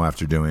is now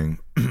after doing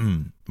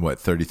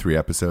 33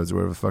 episodes or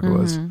whatever the fuck it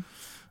was,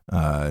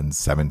 in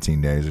 17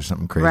 days or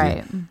something crazy.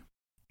 Right.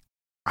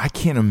 I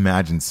can't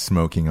imagine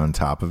smoking on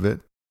top of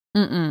it.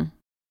 Mm-mm.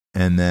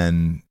 And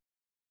then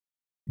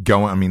they're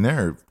going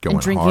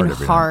and drinking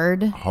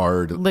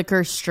hard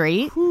liquor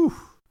straight. Whew.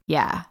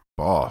 Yeah.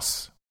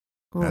 Boss.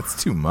 Oof.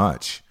 That's too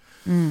much.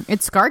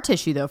 It's scar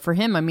tissue though for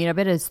him. I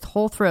bet his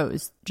whole throat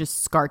is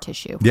just scar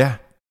tissue. Yeah.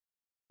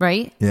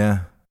 Right?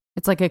 Yeah.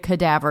 It's like a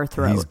cadaver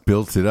throat. He's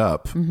built it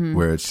up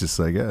where it's just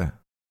like,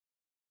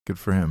 good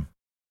for him.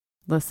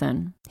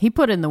 Listen, he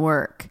put in the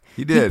work.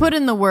 He did. He put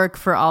in the work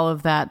for all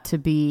of that to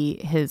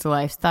be his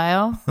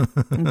lifestyle.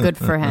 And good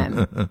for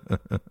him.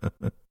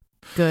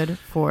 Good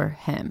for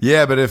him.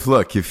 Yeah, but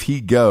if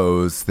he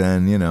goes,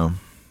 then,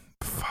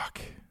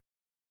 fuck.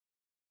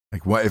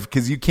 Like, what?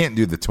 Because you can't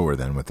do the tour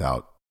then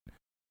without,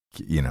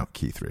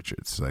 Keith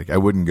Richards. Like, I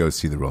wouldn't go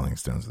see the Rolling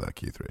Stones without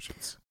Keith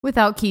Richards.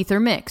 Without Keith or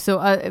Mick.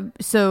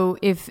 So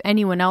if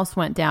anyone else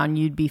went down,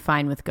 you'd be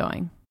fine with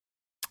going.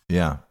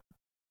 Yeah.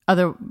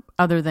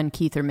 Other than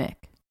Keith or Mick.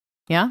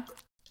 Yeah?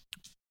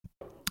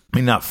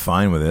 Not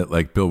fine with it.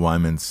 Like, Bill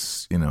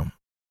Wyman's,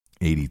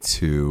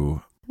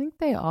 82. think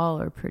they all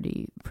are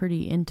pretty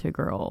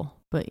integral,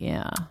 but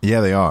yeah. Yeah,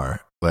 they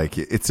are. Like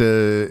it's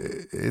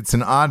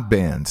an odd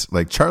band.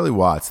 Like Charlie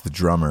Watts, the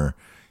drummer,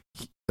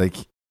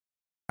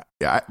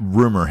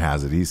 rumor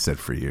has it, he said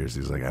for years,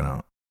 he's like,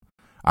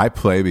 I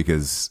play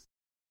because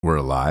we're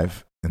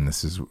alive and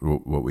this is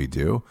what we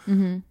do.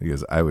 Mm-hmm.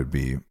 Because I would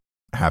be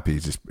happy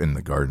just in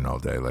the garden all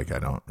day. Like I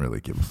don't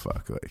really give a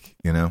fuck. Like,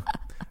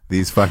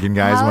 these fucking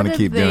guys want to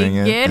keep doing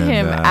it. Get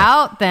him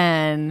out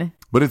then.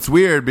 But it's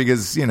weird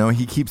because,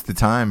 he keeps the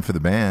time for the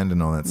band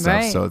and all that stuff.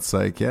 Right. So it's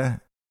like, yeah,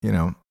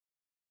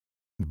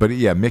 But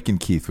yeah, Mick and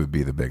Keith would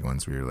be the big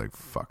ones where you're like,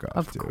 fuck off,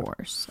 Of dude.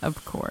 course. That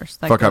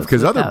Fuck off. goes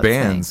Because other without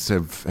bands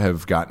saying.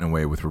 have gotten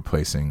away with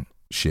replacing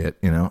shit,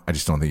 I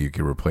just don't think you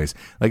could replace.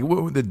 Like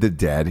the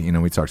Dead,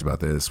 we talked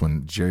about this.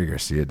 When Jerry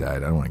Garcia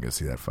died, I don't want to go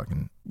see that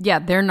fucking... Yeah,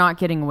 they're not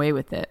getting away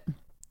with it.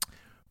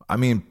 I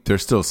mean, they're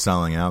still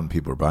selling out and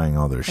people are buying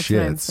all their That's shit.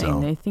 what I'm saying.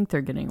 So They think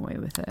they're getting away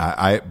with it.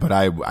 But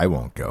I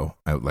won't go.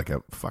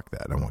 Fuck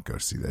that. I won't go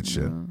see that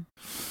shit.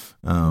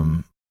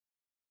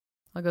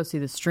 I'll go see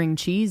the string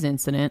cheese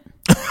incident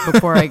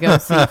before I go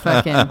see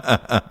fucking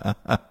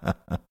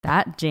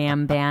that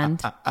jam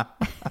band.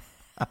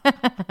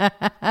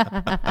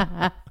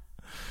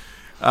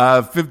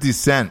 50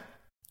 Cent.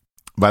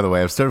 By the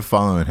way, I've started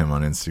following him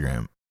on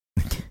Instagram.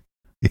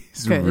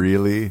 He's Good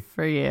really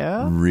for you.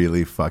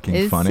 Really fucking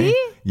Is funny.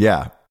 he?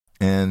 Yeah.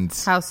 And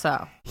How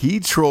so? he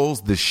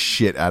trolls the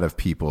shit out of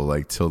people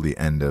like till the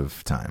end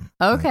of time.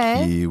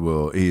 Okay.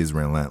 Like, he is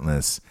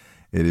relentless.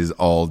 It is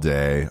all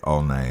day,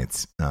 all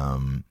night.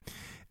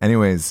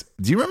 Anyways,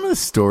 do you remember the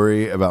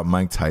story about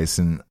Mike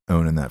Tyson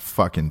owning that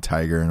fucking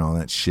tiger and all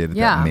that shit at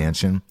that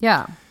mansion?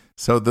 Yeah.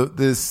 So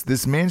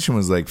this mansion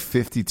was like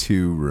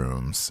 52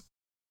 rooms.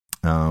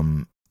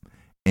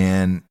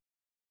 And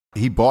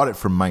he bought it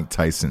from Mike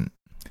Tyson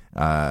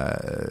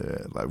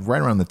right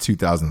around the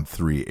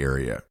 2003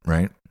 area,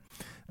 right?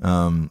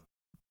 But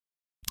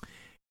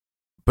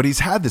he's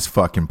had this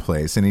fucking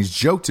place and he's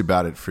joked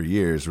about it for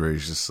years where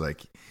he's just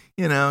like,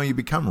 you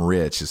become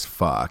rich as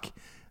fuck and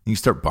you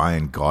start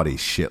buying gaudy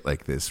shit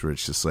like this where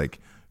it's just like,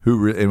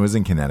 it was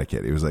in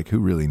Connecticut. It was like, who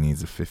really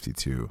needs a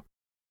 52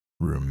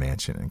 room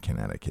mansion in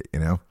Connecticut,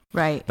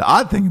 Right. The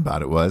odd thing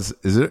about it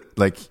is it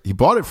like he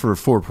bought it for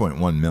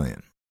 $4.1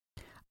 million.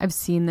 I've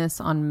seen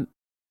this on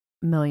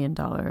 $1 Million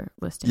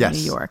Listing Yes.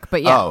 in New York.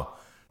 But yeah. Oh,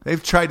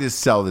 they've tried to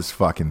sell this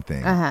fucking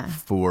thing Uh-huh.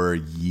 for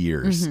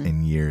years Mm-hmm.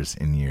 and years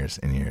and years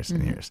and years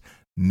and years.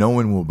 No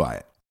one will buy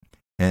it.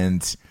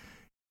 And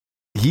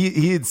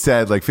he had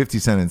said, like 50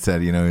 Cent had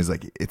said, he's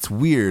like, it's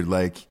weird.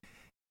 Like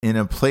in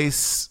a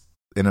place,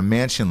 in a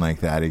mansion like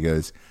that, he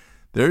goes,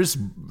 there's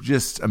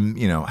just,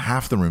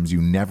 half the rooms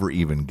you never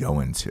even go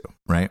into,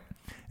 right?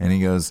 And he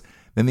goes,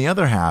 then the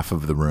other half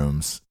of the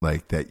rooms,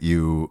 like that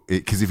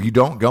because if you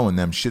don't go in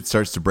them, shit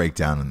starts to break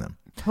down in them.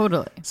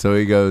 Totally. So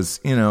he goes,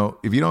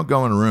 if you don't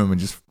go in a room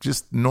and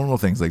just normal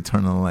things like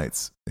turn on the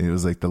lights, it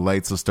was like the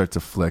lights will start to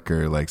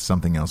flicker, like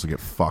something else will get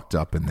fucked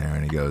up in there.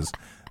 And he goes,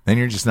 then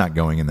you're just not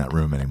going in that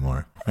room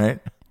anymore, right?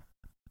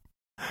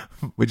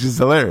 Which is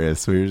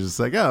hilarious. So you're just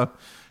like, oh,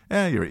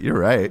 yeah, you're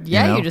right.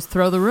 Yeah, you just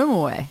throw the room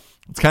away.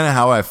 It's kind of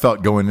how I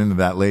felt going into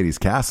that lady's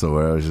castle,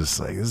 where I was just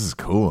like, this is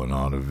cool and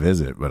all to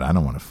visit, but I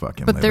don't want to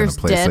fucking But live in there's a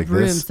place dead like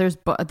rooms. this.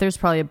 There's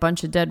probably a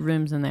bunch of dead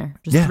rooms in there.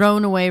 Just Yeah.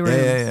 thrown away rooms.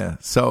 Yeah.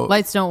 So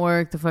Lights don't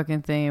work, the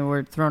fucking thing, and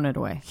we're throwing it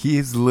away.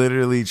 he's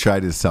literally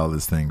tried to sell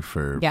this thing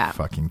for Yeah.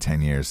 fucking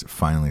 10 years.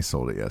 Finally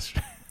sold it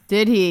yesterday.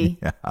 Did he?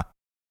 Yeah.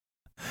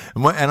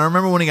 And I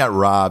remember when he got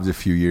robbed a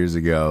few years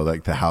ago,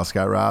 like the house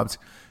got robbed,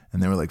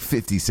 and they were like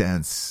 50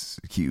 cents,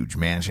 huge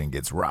mansion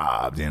gets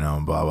robbed, blah,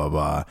 blah,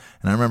 blah.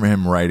 And I remember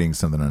him writing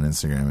something on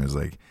Instagram. He was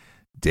like,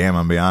 damn,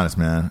 I'm going to be honest,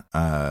 man.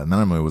 Not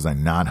only was I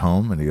not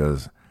home, and he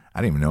goes,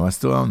 I didn't even know I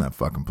still own that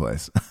fucking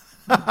place.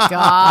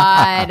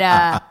 God.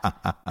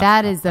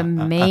 That is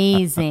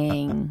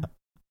amazing.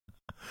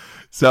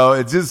 So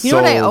it just You know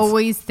what I sold.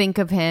 always think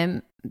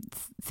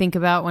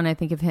about when I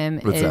think of him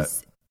What's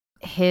is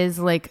his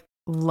like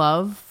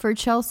love for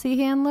Chelsea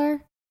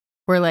Handler,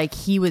 where like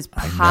he was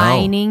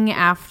pining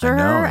after I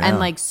know, her yeah. and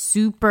like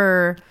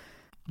super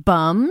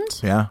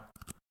bummed Yeah.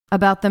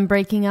 about them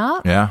breaking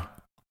up. Yeah.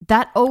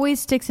 That always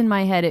sticks in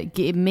my head.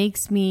 It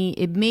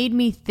made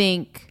me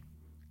think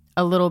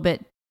a little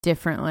bit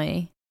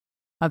differently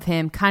of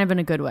him, kind of in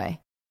a good way.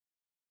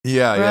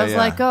 Yeah. Where Yeah. I was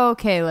like, oh,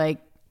 okay, like,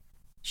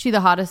 she the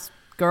hottest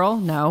girl?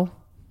 No.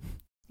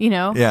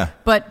 Yeah.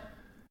 But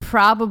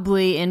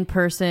probably in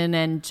person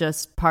and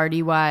just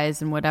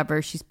party-wise and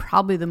whatever, she's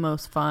probably the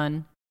most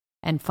fun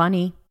and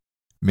funny.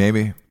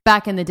 Maybe.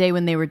 Back in the day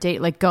when they were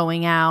like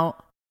going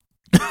out,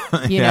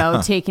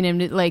 taking him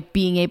to like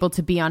being able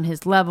to be on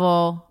his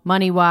level,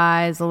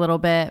 money-wise a little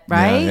bit,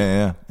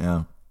 right?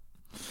 Yeah.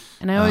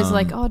 And I always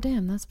like, oh,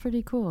 damn, that's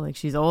pretty cool. Like,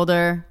 she's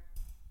older,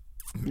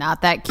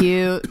 not that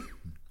cute.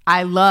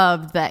 I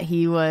loved that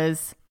he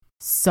was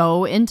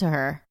so into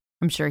her.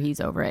 I'm sure he's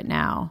over it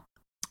now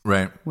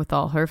Right. with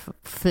all her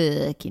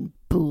fucking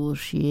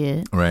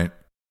bullshit. Right.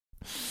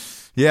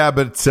 Yeah,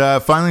 but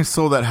finally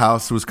sold that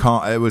house. It was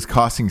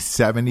costing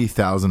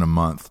 $70,000 a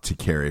month to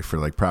carry for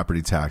like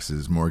property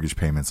taxes, mortgage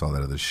payments, all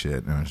that other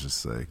shit. And I was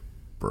just like,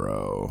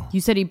 bro.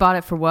 You said he bought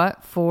it for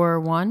what?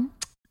 4.1?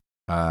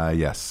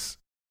 Yes.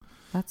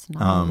 That's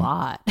not a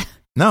lot.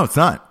 No, it's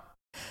not.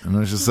 And I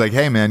was just like,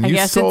 hey man, I you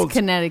guess sold it's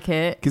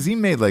Connecticut. because he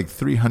made like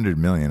 $300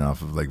 million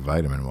off of like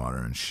vitamin water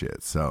and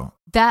shit. So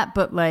That,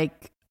 but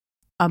like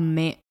a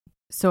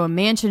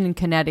mansion in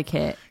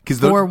Connecticut 'Cause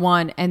for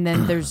 1, and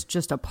then there's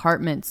just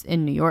apartments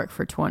in New York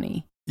for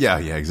 20 yeah,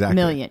 exactly.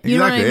 million. You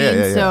know what I mean?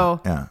 Yeah,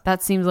 so yeah.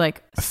 that seems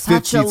like A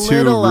such a 52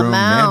 little room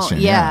amount.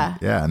 mansion. Yeah.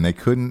 Yeah, and they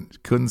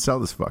couldn't sell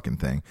this fucking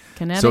thing.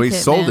 Connecticut, So he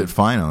sold man. it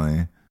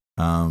finally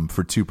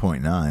for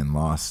 2.9.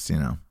 Lost,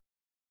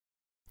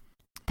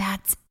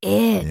 That's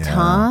it, Yeah,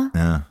 huh?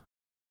 Yeah.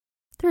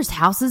 There's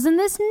houses in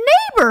this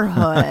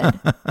neighborhood.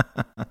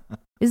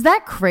 Is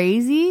that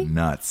crazy?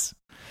 Nuts.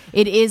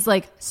 It is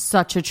like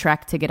such a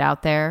trek to get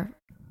out there.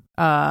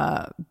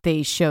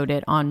 They showed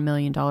it on $1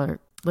 Million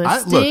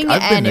Listing,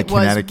 I've been and to it was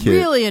Connecticut.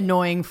 really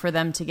annoying for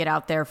them to get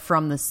out there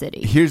from the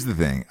city. Here's the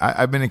thing.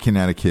 I've been to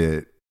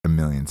Connecticut a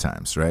million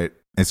times, right?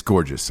 It's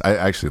gorgeous. I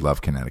actually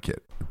love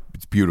Connecticut.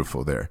 It's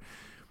beautiful there.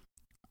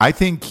 I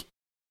think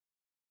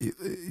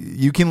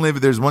you can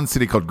live. There's one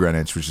city called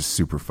Greenwich, which is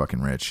super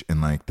fucking rich.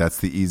 And like, that's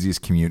the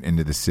easiest commute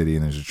into the city.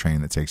 And there's a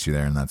train that takes you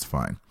there, and that's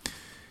fine.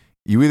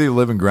 You either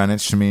live in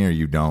Greenwich to me, or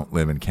you don't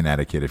live in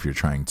Connecticut if you're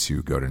trying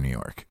to go to New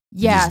York.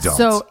 You Yeah, just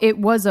don't. so it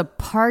was a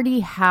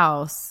party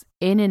house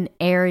in an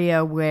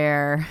area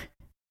where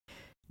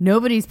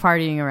nobody's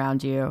partying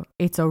around you.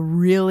 It's a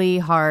really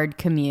hard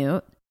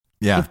commute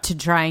yeah. to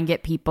try and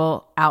get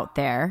people out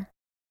there.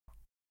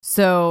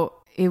 So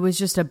it was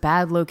just a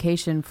bad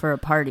location for a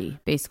party,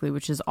 basically,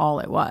 which is all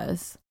it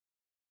was.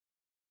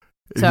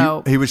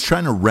 So he was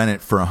trying to rent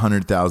it for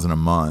 $100,000 a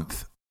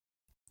month.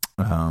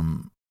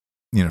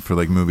 For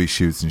like movie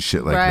shoots and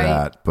shit like Right.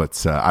 that.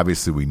 But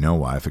obviously we know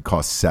why. If it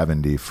costs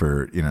 $70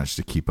 for, just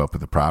to keep up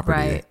with the property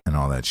Right. and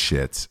all that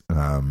shit,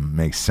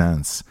 makes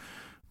sense.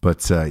 But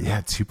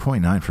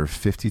 2.9 for a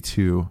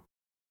 52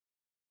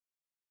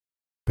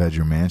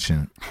 bedroom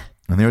mansion.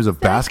 And there was a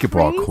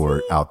basketball crazy?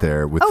 court out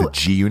there with Oh. the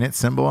G Unit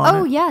symbol on it.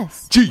 Oh,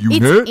 yes.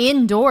 G-Unit? It's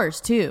indoors,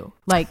 too.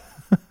 Like,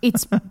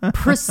 it's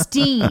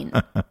pristine.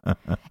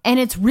 And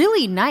it's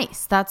really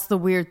nice. That's the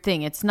weird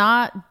thing. It's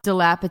not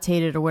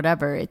dilapidated or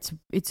whatever.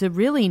 It's a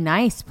really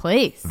nice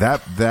place.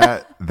 That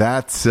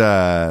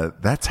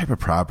type of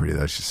property,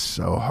 that's just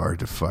so hard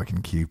to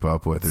fucking keep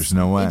up with. There's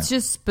no way. It's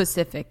just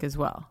specific as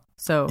well.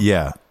 So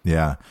Yeah.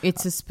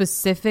 it's a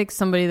specific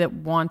somebody that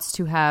wants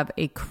to have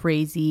a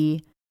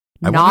crazy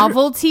I wonder-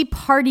 novelty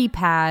party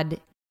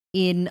pad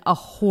in a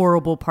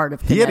horrible part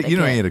of He Connecticut.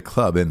 had, he had a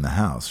club in the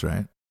house,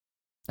 right?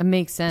 It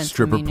makes sense.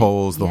 Stripper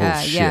poles, the whole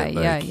shit.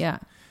 Yeah.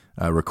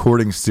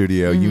 Recording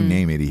studio, Mm-hmm. you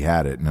name it, he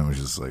had it. And I was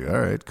just like, all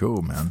right,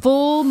 cool, man.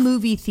 Full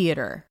movie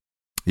theater.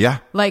 Yeah.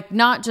 Like,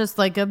 not just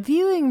like a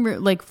viewing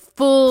room, like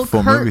full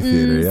Full curtains, movie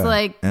theater, yeah.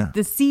 like Yeah.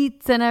 the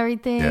seats and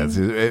everything. Yeah,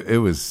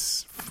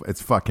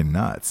 it's fucking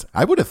nuts.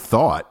 I would have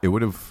thought it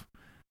would have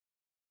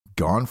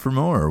gone for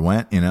more or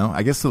went,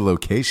 I guess the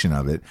location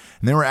of it.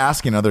 And they were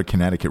asking other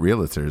Connecticut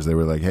realtors. They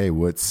were like, hey,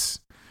 what's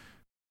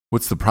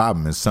the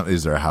problem? Is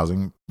there a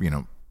housing,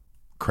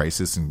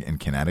 crisis in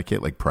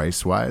Connecticut, like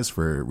price wise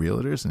for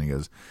realtors? And he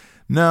goes,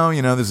 no,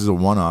 this is a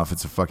one-off.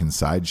 It's a fucking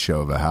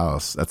sideshow of a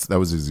house. That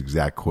was his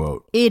exact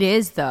quote. It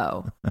is,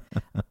 though.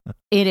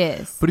 It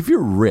is. But if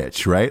you're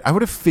rich, right? I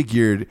would have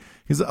figured,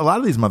 because a lot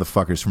of these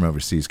motherfuckers from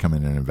overseas come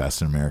in and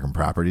invest in American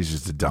properties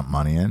just to dump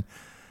money in.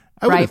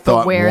 I would Right, have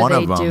thought but where one are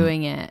they of them,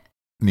 doing it?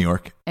 New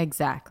York,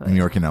 Exactly. New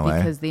York and LA.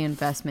 Because the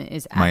investment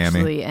is Miami.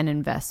 actually an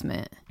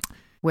investment.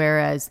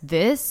 Whereas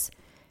this,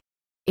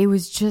 it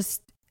was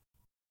just,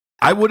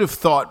 I would have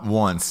thought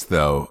once,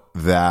 though,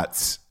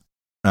 that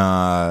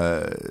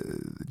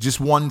just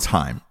one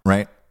time,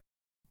 right?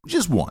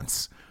 Just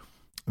once,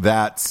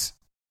 that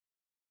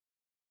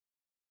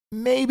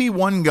maybe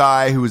one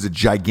guy who was a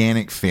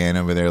gigantic fan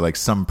over there, like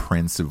some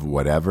prince of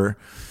whatever,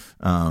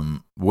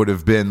 would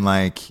have been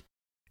like,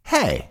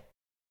 hey,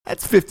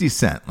 that's 50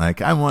 Cent.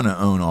 Like, I want to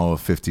own all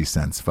of 50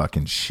 Cent's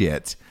fucking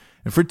shit.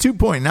 And for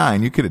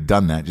 2.9, you could have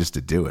done that just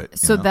to do it.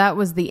 so that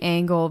was the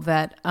angle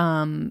that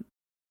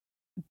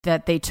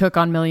that they took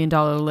on $1 Million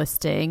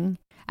Listing.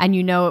 And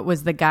it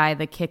was the guy,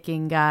 the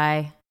kicking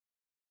guy,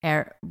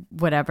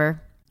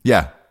 whatever.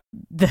 Yeah.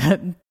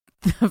 The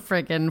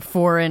freaking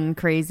foreign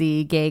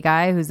crazy gay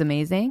guy who's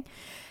amazing.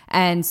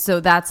 And so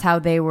that's how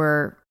they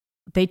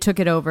took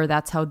it over.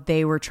 That's how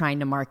they were trying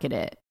to market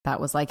it. That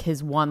was like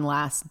his one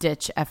last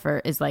ditch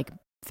effort, is like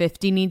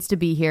 50 needs to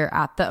be here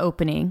at the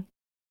opening,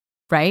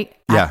 right?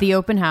 Yeah. At the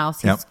open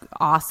house. He's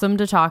awesome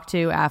to talk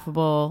to,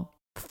 affable,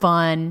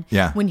 fun.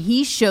 Yeah. When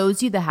he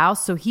shows you the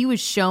house, so he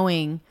was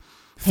showing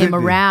him 50.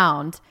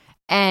 around,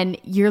 and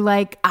you're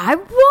like, I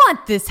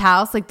want this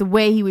house, like the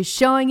way he was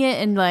showing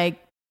it, and like,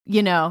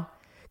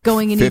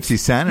 going in 50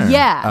 Cent? Or?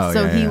 yeah. Oh,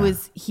 So yeah,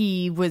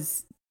 he yeah.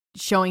 was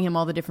showing him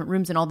all the different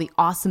rooms and all the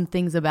awesome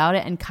things about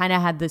it, and kind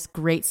of had this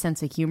great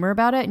sense of humor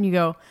about it. And you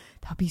go,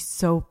 that would be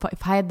so,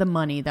 if I had the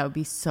money, that would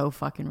be so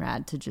fucking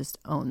rad to just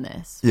own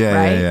this. Yeah,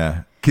 right?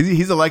 yeah. Because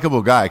he's a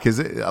likable guy. Because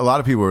a lot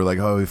of people were like,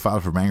 oh, he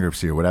filed for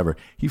bankruptcy or whatever.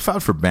 He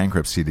filed for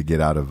bankruptcy to get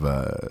out of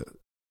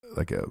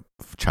like a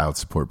child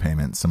support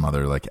payment, some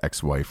other like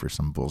ex-wife or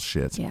some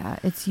bullshit. Yeah,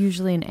 it's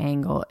usually an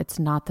angle. It's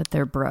not that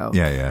they're broke.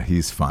 Yeah,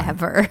 he's fine.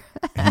 Ever.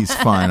 He's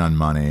fine on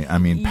money. I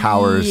mean,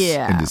 Powers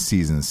Yeah. into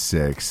season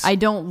 6. I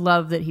don't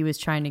love that he was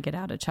trying to get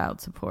out of child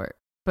support.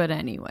 But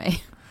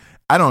anyway,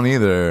 I don't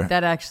either.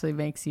 that actually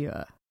makes you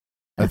a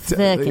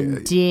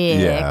fucking dick.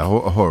 Yeah, a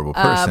horrible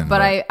person.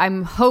 But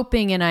I'm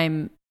hoping and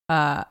I'm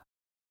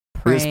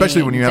praying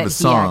especially when you have that a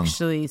song. he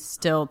actually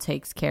still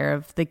takes care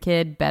of the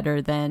kid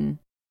better than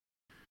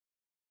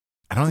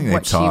I don't think they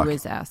what talk. she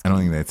was asking. I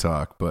don't think they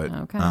talk, but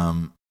Okay.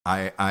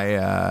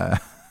 I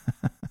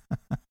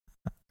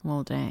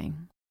Well,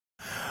 dang.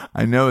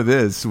 I know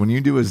this. When you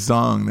do a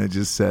song that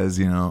just says,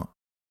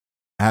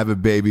 have a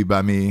baby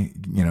by me,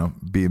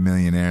 be a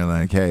millionaire,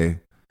 like, hey,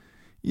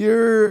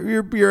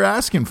 you're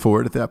asking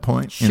for it at that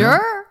point.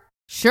 Sure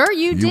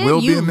you did.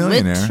 will be You a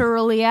millionaire.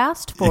 literally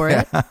asked for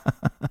it.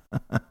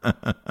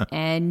 it.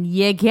 And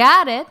you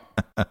got it.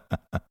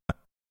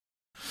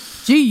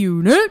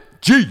 G-Unit.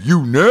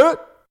 G-Unit.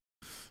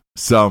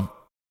 So,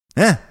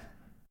 Meh.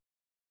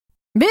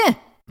 meh.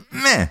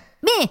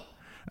 Meh.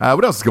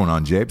 What else is going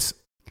on, Japes?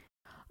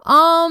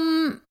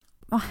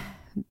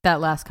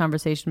 That last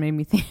conversation made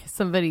me think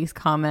somebody's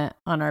comment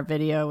on our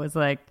video was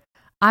like,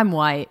 I'm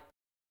white,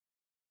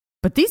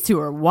 but these two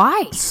are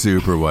white.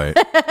 Super white.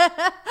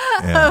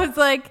 I was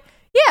like,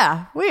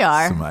 yeah, we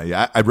are.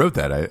 I wrote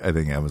that. I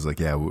think I was like,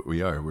 yeah,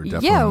 we are. We're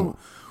definitely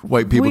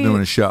white people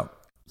doing a show.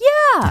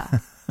 Yeah.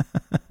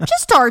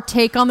 Just our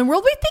take on the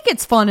world. We think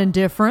it's fun and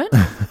different.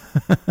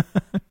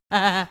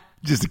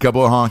 Just a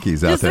couple of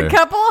honkies out there. Just a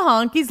couple of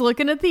honkies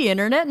looking at the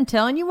internet and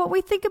telling you what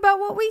we think about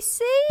what we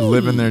see.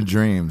 Living their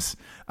dreams.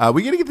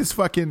 We got to get this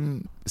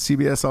fucking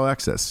CBS All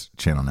Access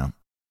channel now.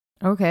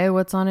 Okay,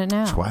 what's on it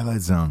now?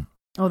 Twilight Zone.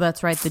 Oh,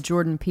 that's right. The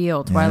Jordan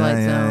Peele Twilight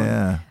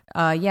Zone.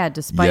 Yeah.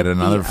 Despite yet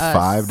another the,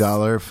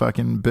 $5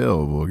 fucking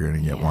bill we're going to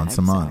get once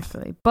a month.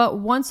 But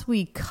once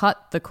we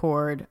cut the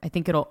cord, I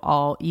think it'll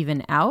all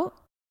even out.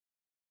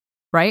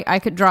 Right? I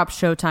could drop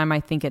Showtime, I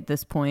think, at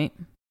this point.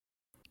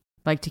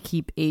 Like to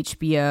keep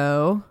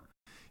HBO.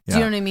 Do you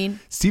know what I mean?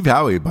 Steve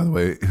Howey, by the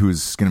way,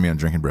 who's going to be on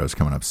Drinking Bros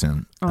coming up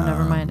soon. Oh,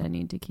 never mind. I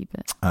need to keep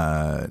it.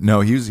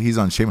 No, he's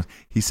on Shameless.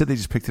 He said they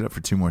just picked it up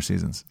for 2 more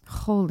seasons.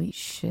 Holy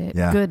shit.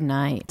 Yeah. Good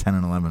night. 10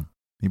 and 11.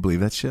 You believe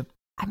that shit?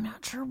 I'm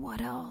not sure what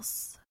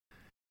else.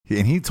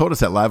 And he told us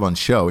that live on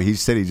show. He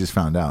said he just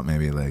found out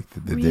maybe like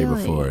the day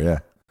before. Yeah.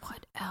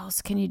 What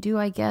else can you do?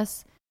 I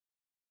guess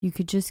you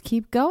could just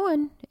keep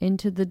going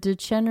into the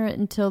degenerate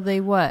until they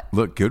what?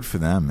 Look, good for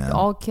them, man.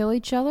 All kill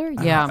each other?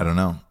 I Yeah.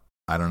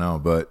 I don't know,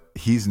 but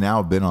he's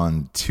now been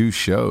on 2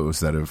 shows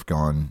that have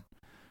gone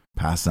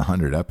past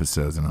 100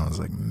 episodes, and I was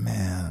like,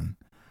 man.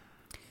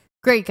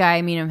 Great guy.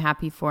 I mean, I'm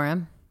happy for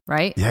him,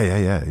 right?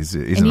 Yeah. He's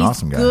an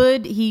awesome guy.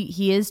 Good.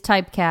 He is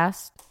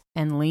typecast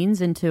and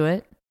leans into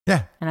it.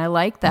 Yeah. And I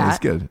like that. Yeah, he's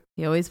good.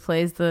 He always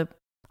plays the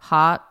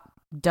hot,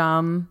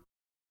 dumb,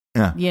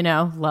 Yeah.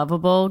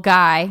 lovable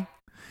guy.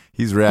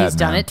 He's rad. He's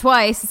done man. it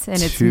twice,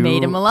 and it's 2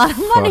 made him a lot of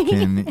money.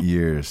 Fucking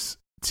years.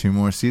 2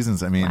 more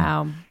seasons. I mean,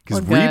 Wow.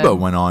 because Well, Reba good.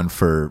 went on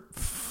for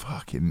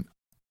fucking,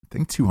 I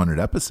think 200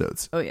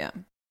 episodes. Oh, yeah.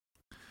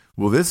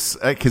 Well, this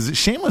because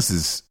Shameless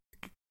is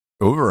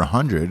over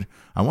 100.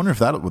 I wonder if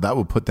that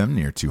will put them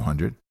near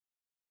 200.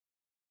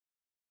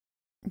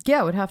 Yeah,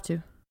 I would have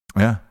to.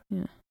 Yeah.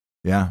 Yeah.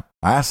 Yeah.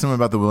 I asked him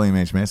about the William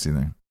H. Macy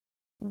thing.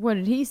 What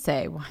did he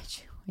say?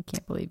 I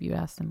can't believe you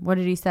asked him. What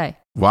did he say?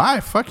 Why?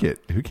 Fuck it.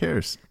 Who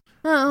cares?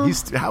 Oh.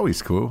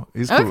 Howie's cool.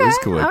 He's cool. Okay, He's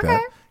cool like okay.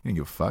 that. He didn't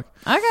give a fuck.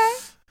 Okay.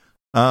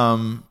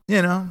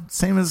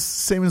 Same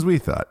as we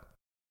thought.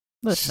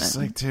 It's just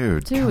Listen. like,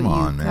 dude, Do come what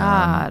on, you man.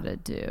 gotta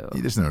do.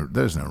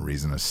 There's no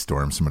reason to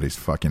storm somebody's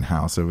fucking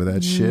house over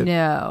that shit.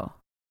 No.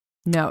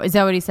 Is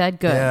that what he said?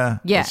 Good. Yeah.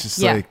 Yeah. It's just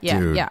yeah. like, yeah.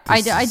 dude, yeah.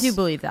 this I is- do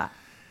believe that.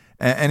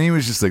 And he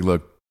was just like,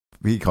 look,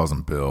 he calls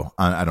him Bill.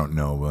 I don't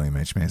know William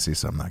H. Macy,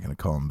 so I'm not going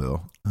to call him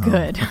Bill.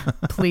 Good.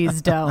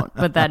 Please don't.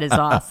 But that is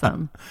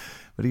awesome.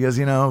 But he goes,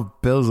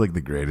 Bill's like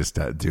the greatest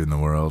dude in the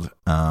world.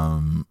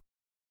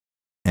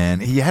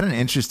 And he had an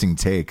interesting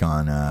take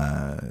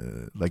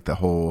on like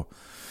the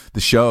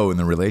show and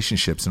the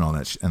relationships and all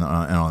that and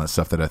all that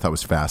stuff that I thought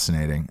was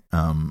fascinating.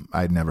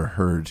 I'd never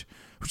heard,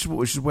 which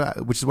is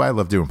why I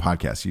love doing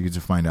podcasts. You get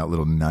to find out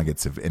little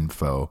nuggets of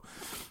info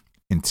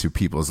into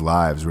people's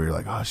lives where you're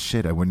like, oh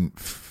shit, I wouldn't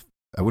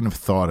have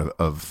thought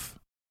of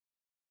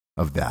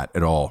that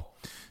at all.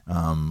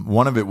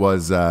 One of it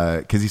was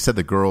because he said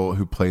the girl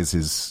who plays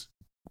his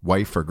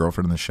wife or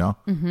girlfriend in the show.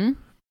 Mm-hmm.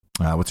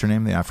 What's her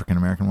name? The African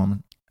American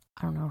woman.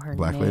 I don't know her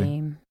Black lady?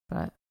 name,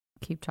 but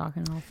keep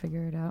talking. I'll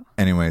figure it out.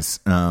 Anyways,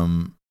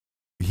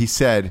 he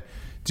said,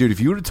 dude, if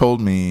you would have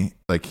told me,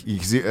 like,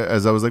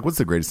 as I was like, what's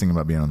the greatest thing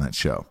about being on that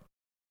show?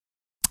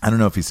 I don't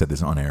know if he said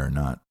this on air or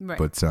not, Right.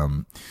 but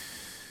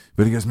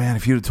But he goes, man,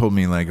 if you'd have told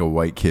me like a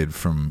white kid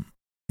from,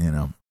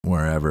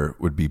 wherever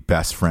would be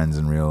best friends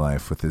in real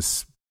life with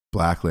this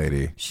black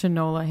lady.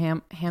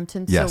 Shanola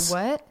Hampton. Yes. So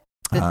what?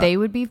 That they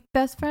would be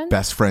best friends?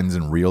 Best friends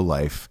in real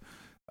life.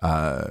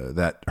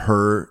 That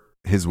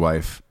his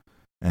wife,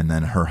 and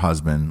then her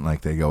husband,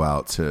 like they go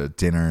out to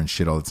dinner and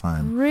shit all the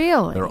time.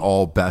 Really? They're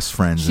all best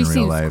friends She in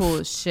real life. seems cool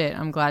as shit.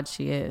 I'm glad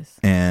she is.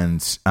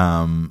 And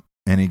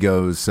he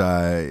goes,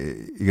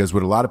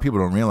 what a lot of people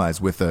don't realize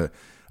with a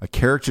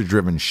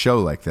character-driven show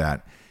like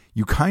that,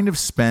 you kind of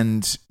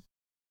spend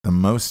the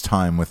most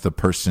time with the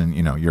person,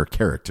 your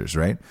characters,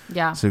 right?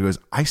 Yeah. So he goes,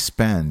 I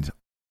spend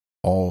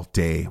all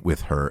day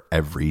with her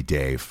every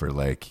day for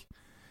like,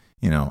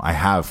 I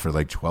have for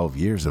like 12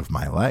 years of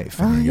my life.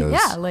 And he goes,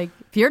 yeah, like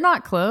if you're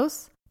not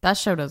close, that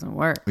show doesn't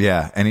work.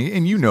 Yeah, and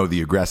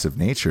the aggressive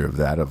nature of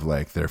that, of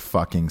like their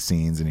fucking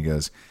scenes, and he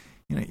goes,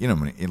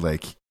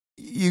 like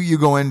you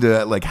go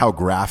into like how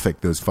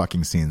graphic those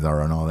fucking scenes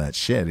are and all that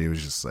shit. He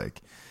was just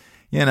like,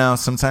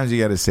 sometimes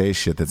you got to say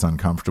shit that's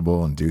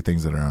uncomfortable and do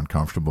things that are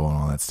uncomfortable and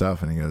all that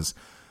stuff. And he goes,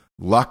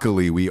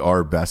 luckily we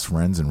are best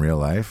friends in real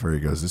life. Or he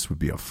goes, this would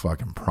be a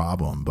fucking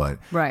problem, but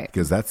right,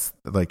 because that's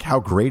like, how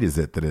great is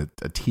it that a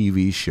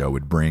TV show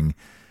would bring,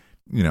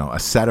 a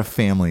set of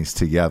families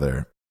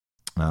together.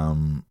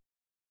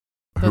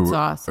 That's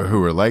awesome. Who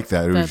were like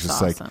that. It That's was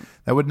just awesome. like,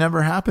 that would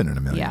never happen in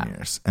a million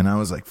years. And I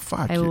was like,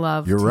 fuck, I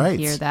love you're to right.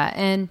 hear that.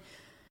 And,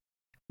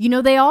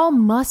 they all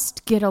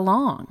must get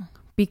along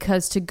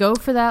because to go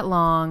for that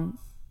long.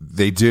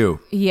 They do.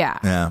 Yeah.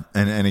 Yeah.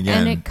 And again.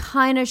 And it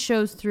kind of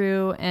shows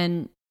through.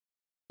 And,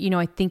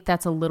 I think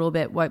that's a little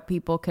bit what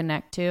people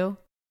connect to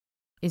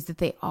is that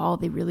they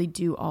really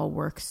do all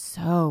work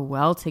so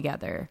well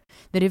together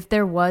that if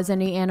there was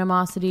any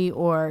animosity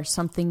or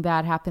something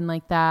bad happened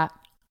like that,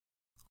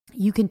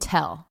 you can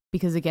tell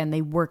because again,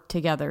 they work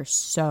together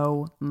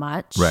so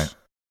much. Right.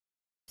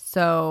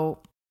 So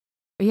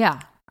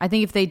yeah, I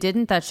think if they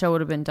didn't, that show would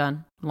have been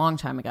done a long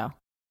time ago.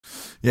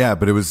 Yeah,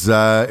 but it was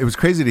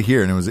crazy to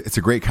hear, and it's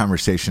a great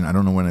conversation. I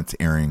don't know when it's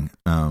airing,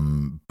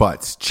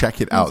 but check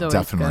it out.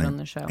 Definitely, good on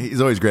the show. He's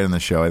always great on the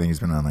show. I think he's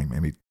been on like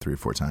maybe 3 or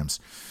 4 times.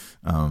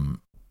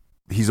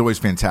 He's always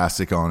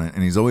fantastic on it,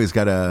 and he's always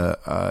got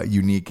a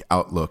unique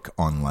outlook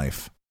on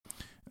life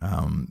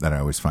that I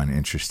always find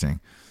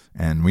interesting.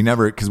 And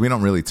because we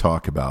don't really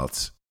talk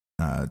about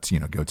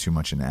go too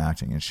much into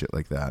acting and shit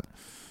like that.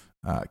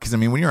 Because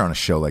when you're on a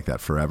show like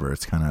that forever,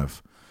 it's kind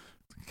of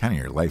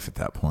your life at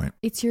that point.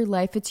 It's your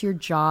life. It's your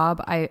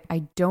job.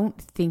 I don't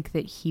think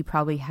that he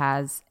probably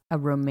has a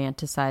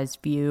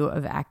romanticized view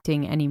of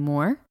acting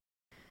anymore.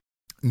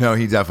 No,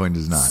 he definitely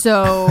does not.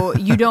 So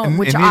you don't,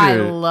 which I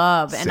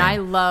love. Same. And I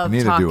love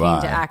Neither talking do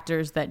I. to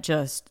actors that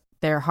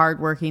they're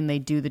hardworking. They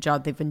do the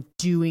job. They've been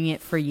doing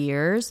it for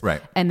years.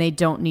 Right. And they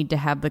don't need to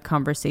have the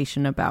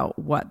conversation about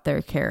what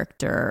their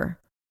character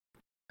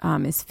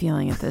is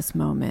feeling at this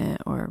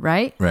moment or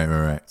right.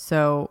 Right.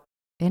 So,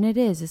 and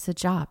it's a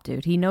job,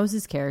 dude. He knows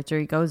his character.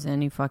 He goes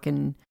in, he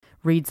fucking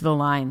reads the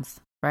lines,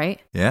 right?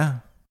 Yeah.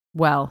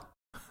 Well,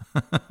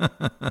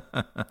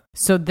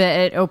 so that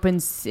it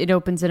opens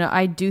and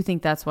I do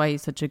think that's why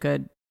he's such a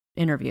good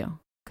interview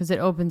because it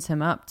opens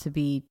him up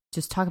to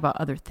just talk about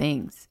other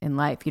things in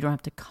life. You don't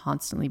have to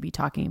constantly be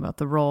talking about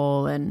the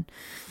role and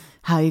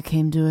how you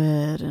came to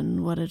it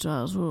and what it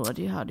does. How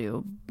do you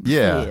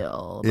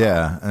feel?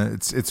 Yeah.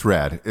 It's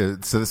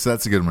rad. So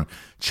that's a good one.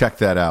 Check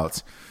that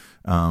out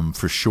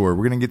for sure.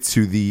 We're going to get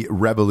to the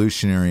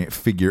revolutionary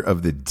figure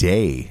of the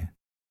day.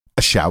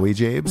 Shall we,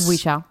 Jabes? We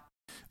shall.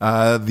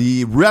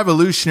 The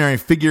revolutionary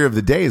figure of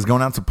the day is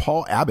going out to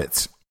Paul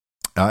Abbott.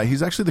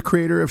 He's actually the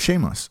creator of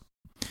Shameless.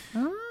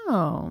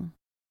 Oh.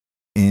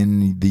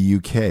 In the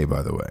UK,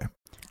 by the way.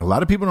 A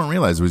lot of people don't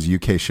realize it was a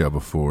UK show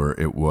before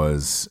it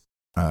was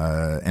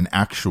an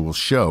actual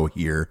show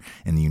here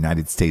in the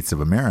United States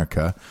of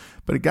America.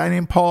 But a guy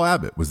named Paul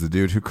Abbott was the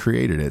dude who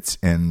created it.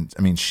 And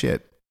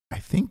shit, I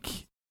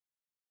think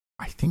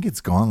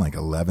it's gone like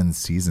 11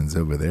 seasons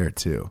over there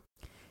too.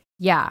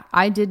 Yeah,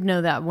 I did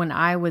know that when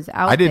I was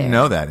out there. I didn't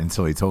know that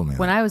until he told me.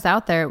 When I was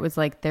out there, it was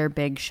like their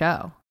big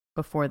show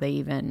before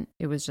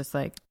it was just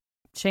like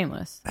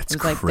Shameless. That's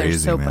it was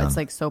crazy, like man. It's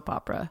like soap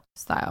opera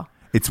style.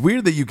 It's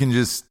weird that you can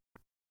just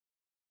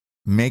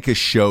make a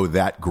show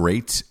that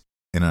great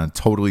in a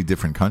totally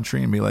different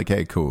country and be like,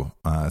 hey, cool.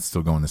 It's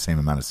still going the same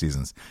amount of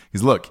seasons.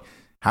 Because look,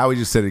 Howie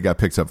just said it got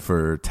picked up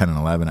for 10 and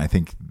 11. I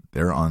think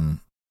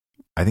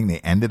they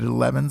ended at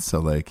 11. So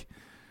like,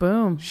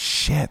 boom.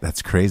 Shit,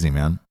 that's crazy,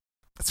 man.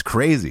 That's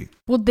crazy.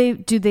 Well, do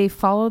they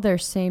follow their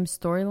same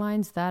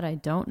storylines? That I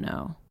don't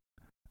know.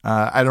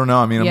 I don't know.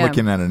 I'm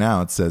looking at it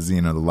now. It says, the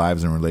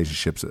lives and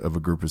relationships of a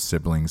group of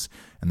siblings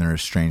and their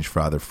estranged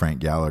father, Frank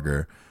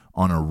Gallagher,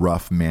 on a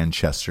rough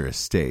Manchester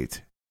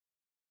estate.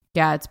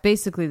 Yeah, it's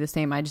basically the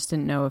same. I just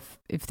didn't know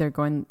if they're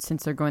going,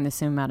 since they're going the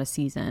same amount of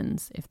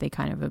seasons, if they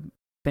kind of have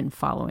been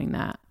following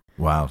that.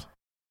 Wow.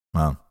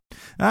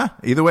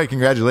 Either way,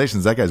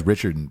 congratulations. That guy's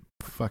richer than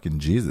fucking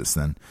Jesus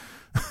then.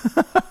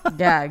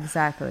 Yeah,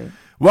 exactly.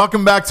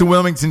 Welcome back to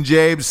Wilmington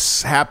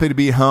Jabes. Happy to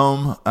be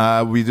home.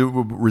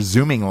 We're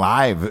resuming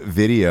live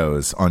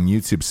videos on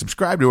YouTube.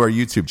 Subscribe to our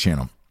YouTube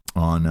channel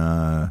on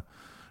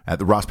at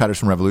the Ross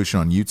Patterson Revolution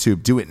on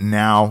YouTube. Do it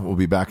now. We'll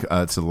be back to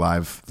the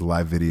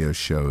live video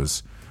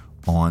shows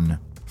on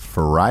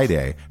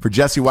Friday. For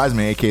Jesse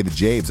Wiseman, aka the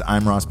Jabes,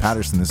 I'm Ross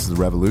Patterson. This is the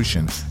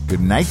Revolution.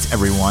 Good night,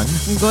 everyone.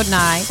 Good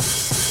night.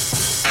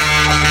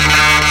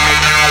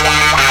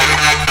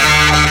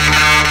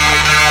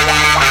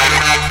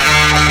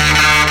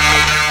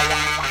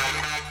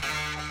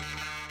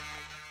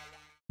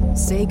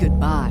 Say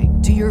goodbye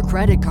to your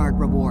credit card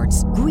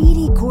rewards.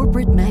 Greedy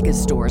corporate mega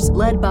stores,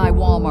 led by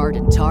Walmart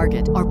and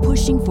Target, are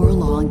pushing for a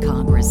law in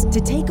Congress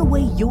to take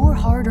away your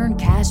hard-earned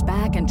cash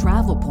back and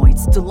travel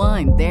points to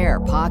line their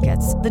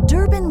pockets. The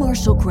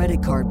Durbin-Marshall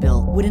credit card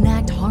bill would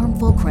enact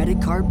harmful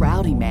credit card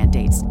routing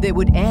mandates that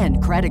would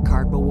end credit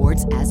card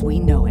rewards as we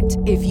know it.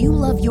 If you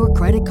love your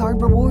credit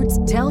card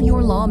rewards, tell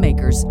your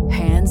lawmakers,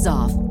 hands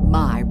off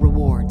my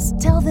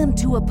rewards. Tell them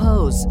to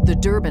oppose the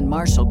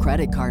Durbin-Marshall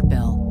credit card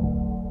bill.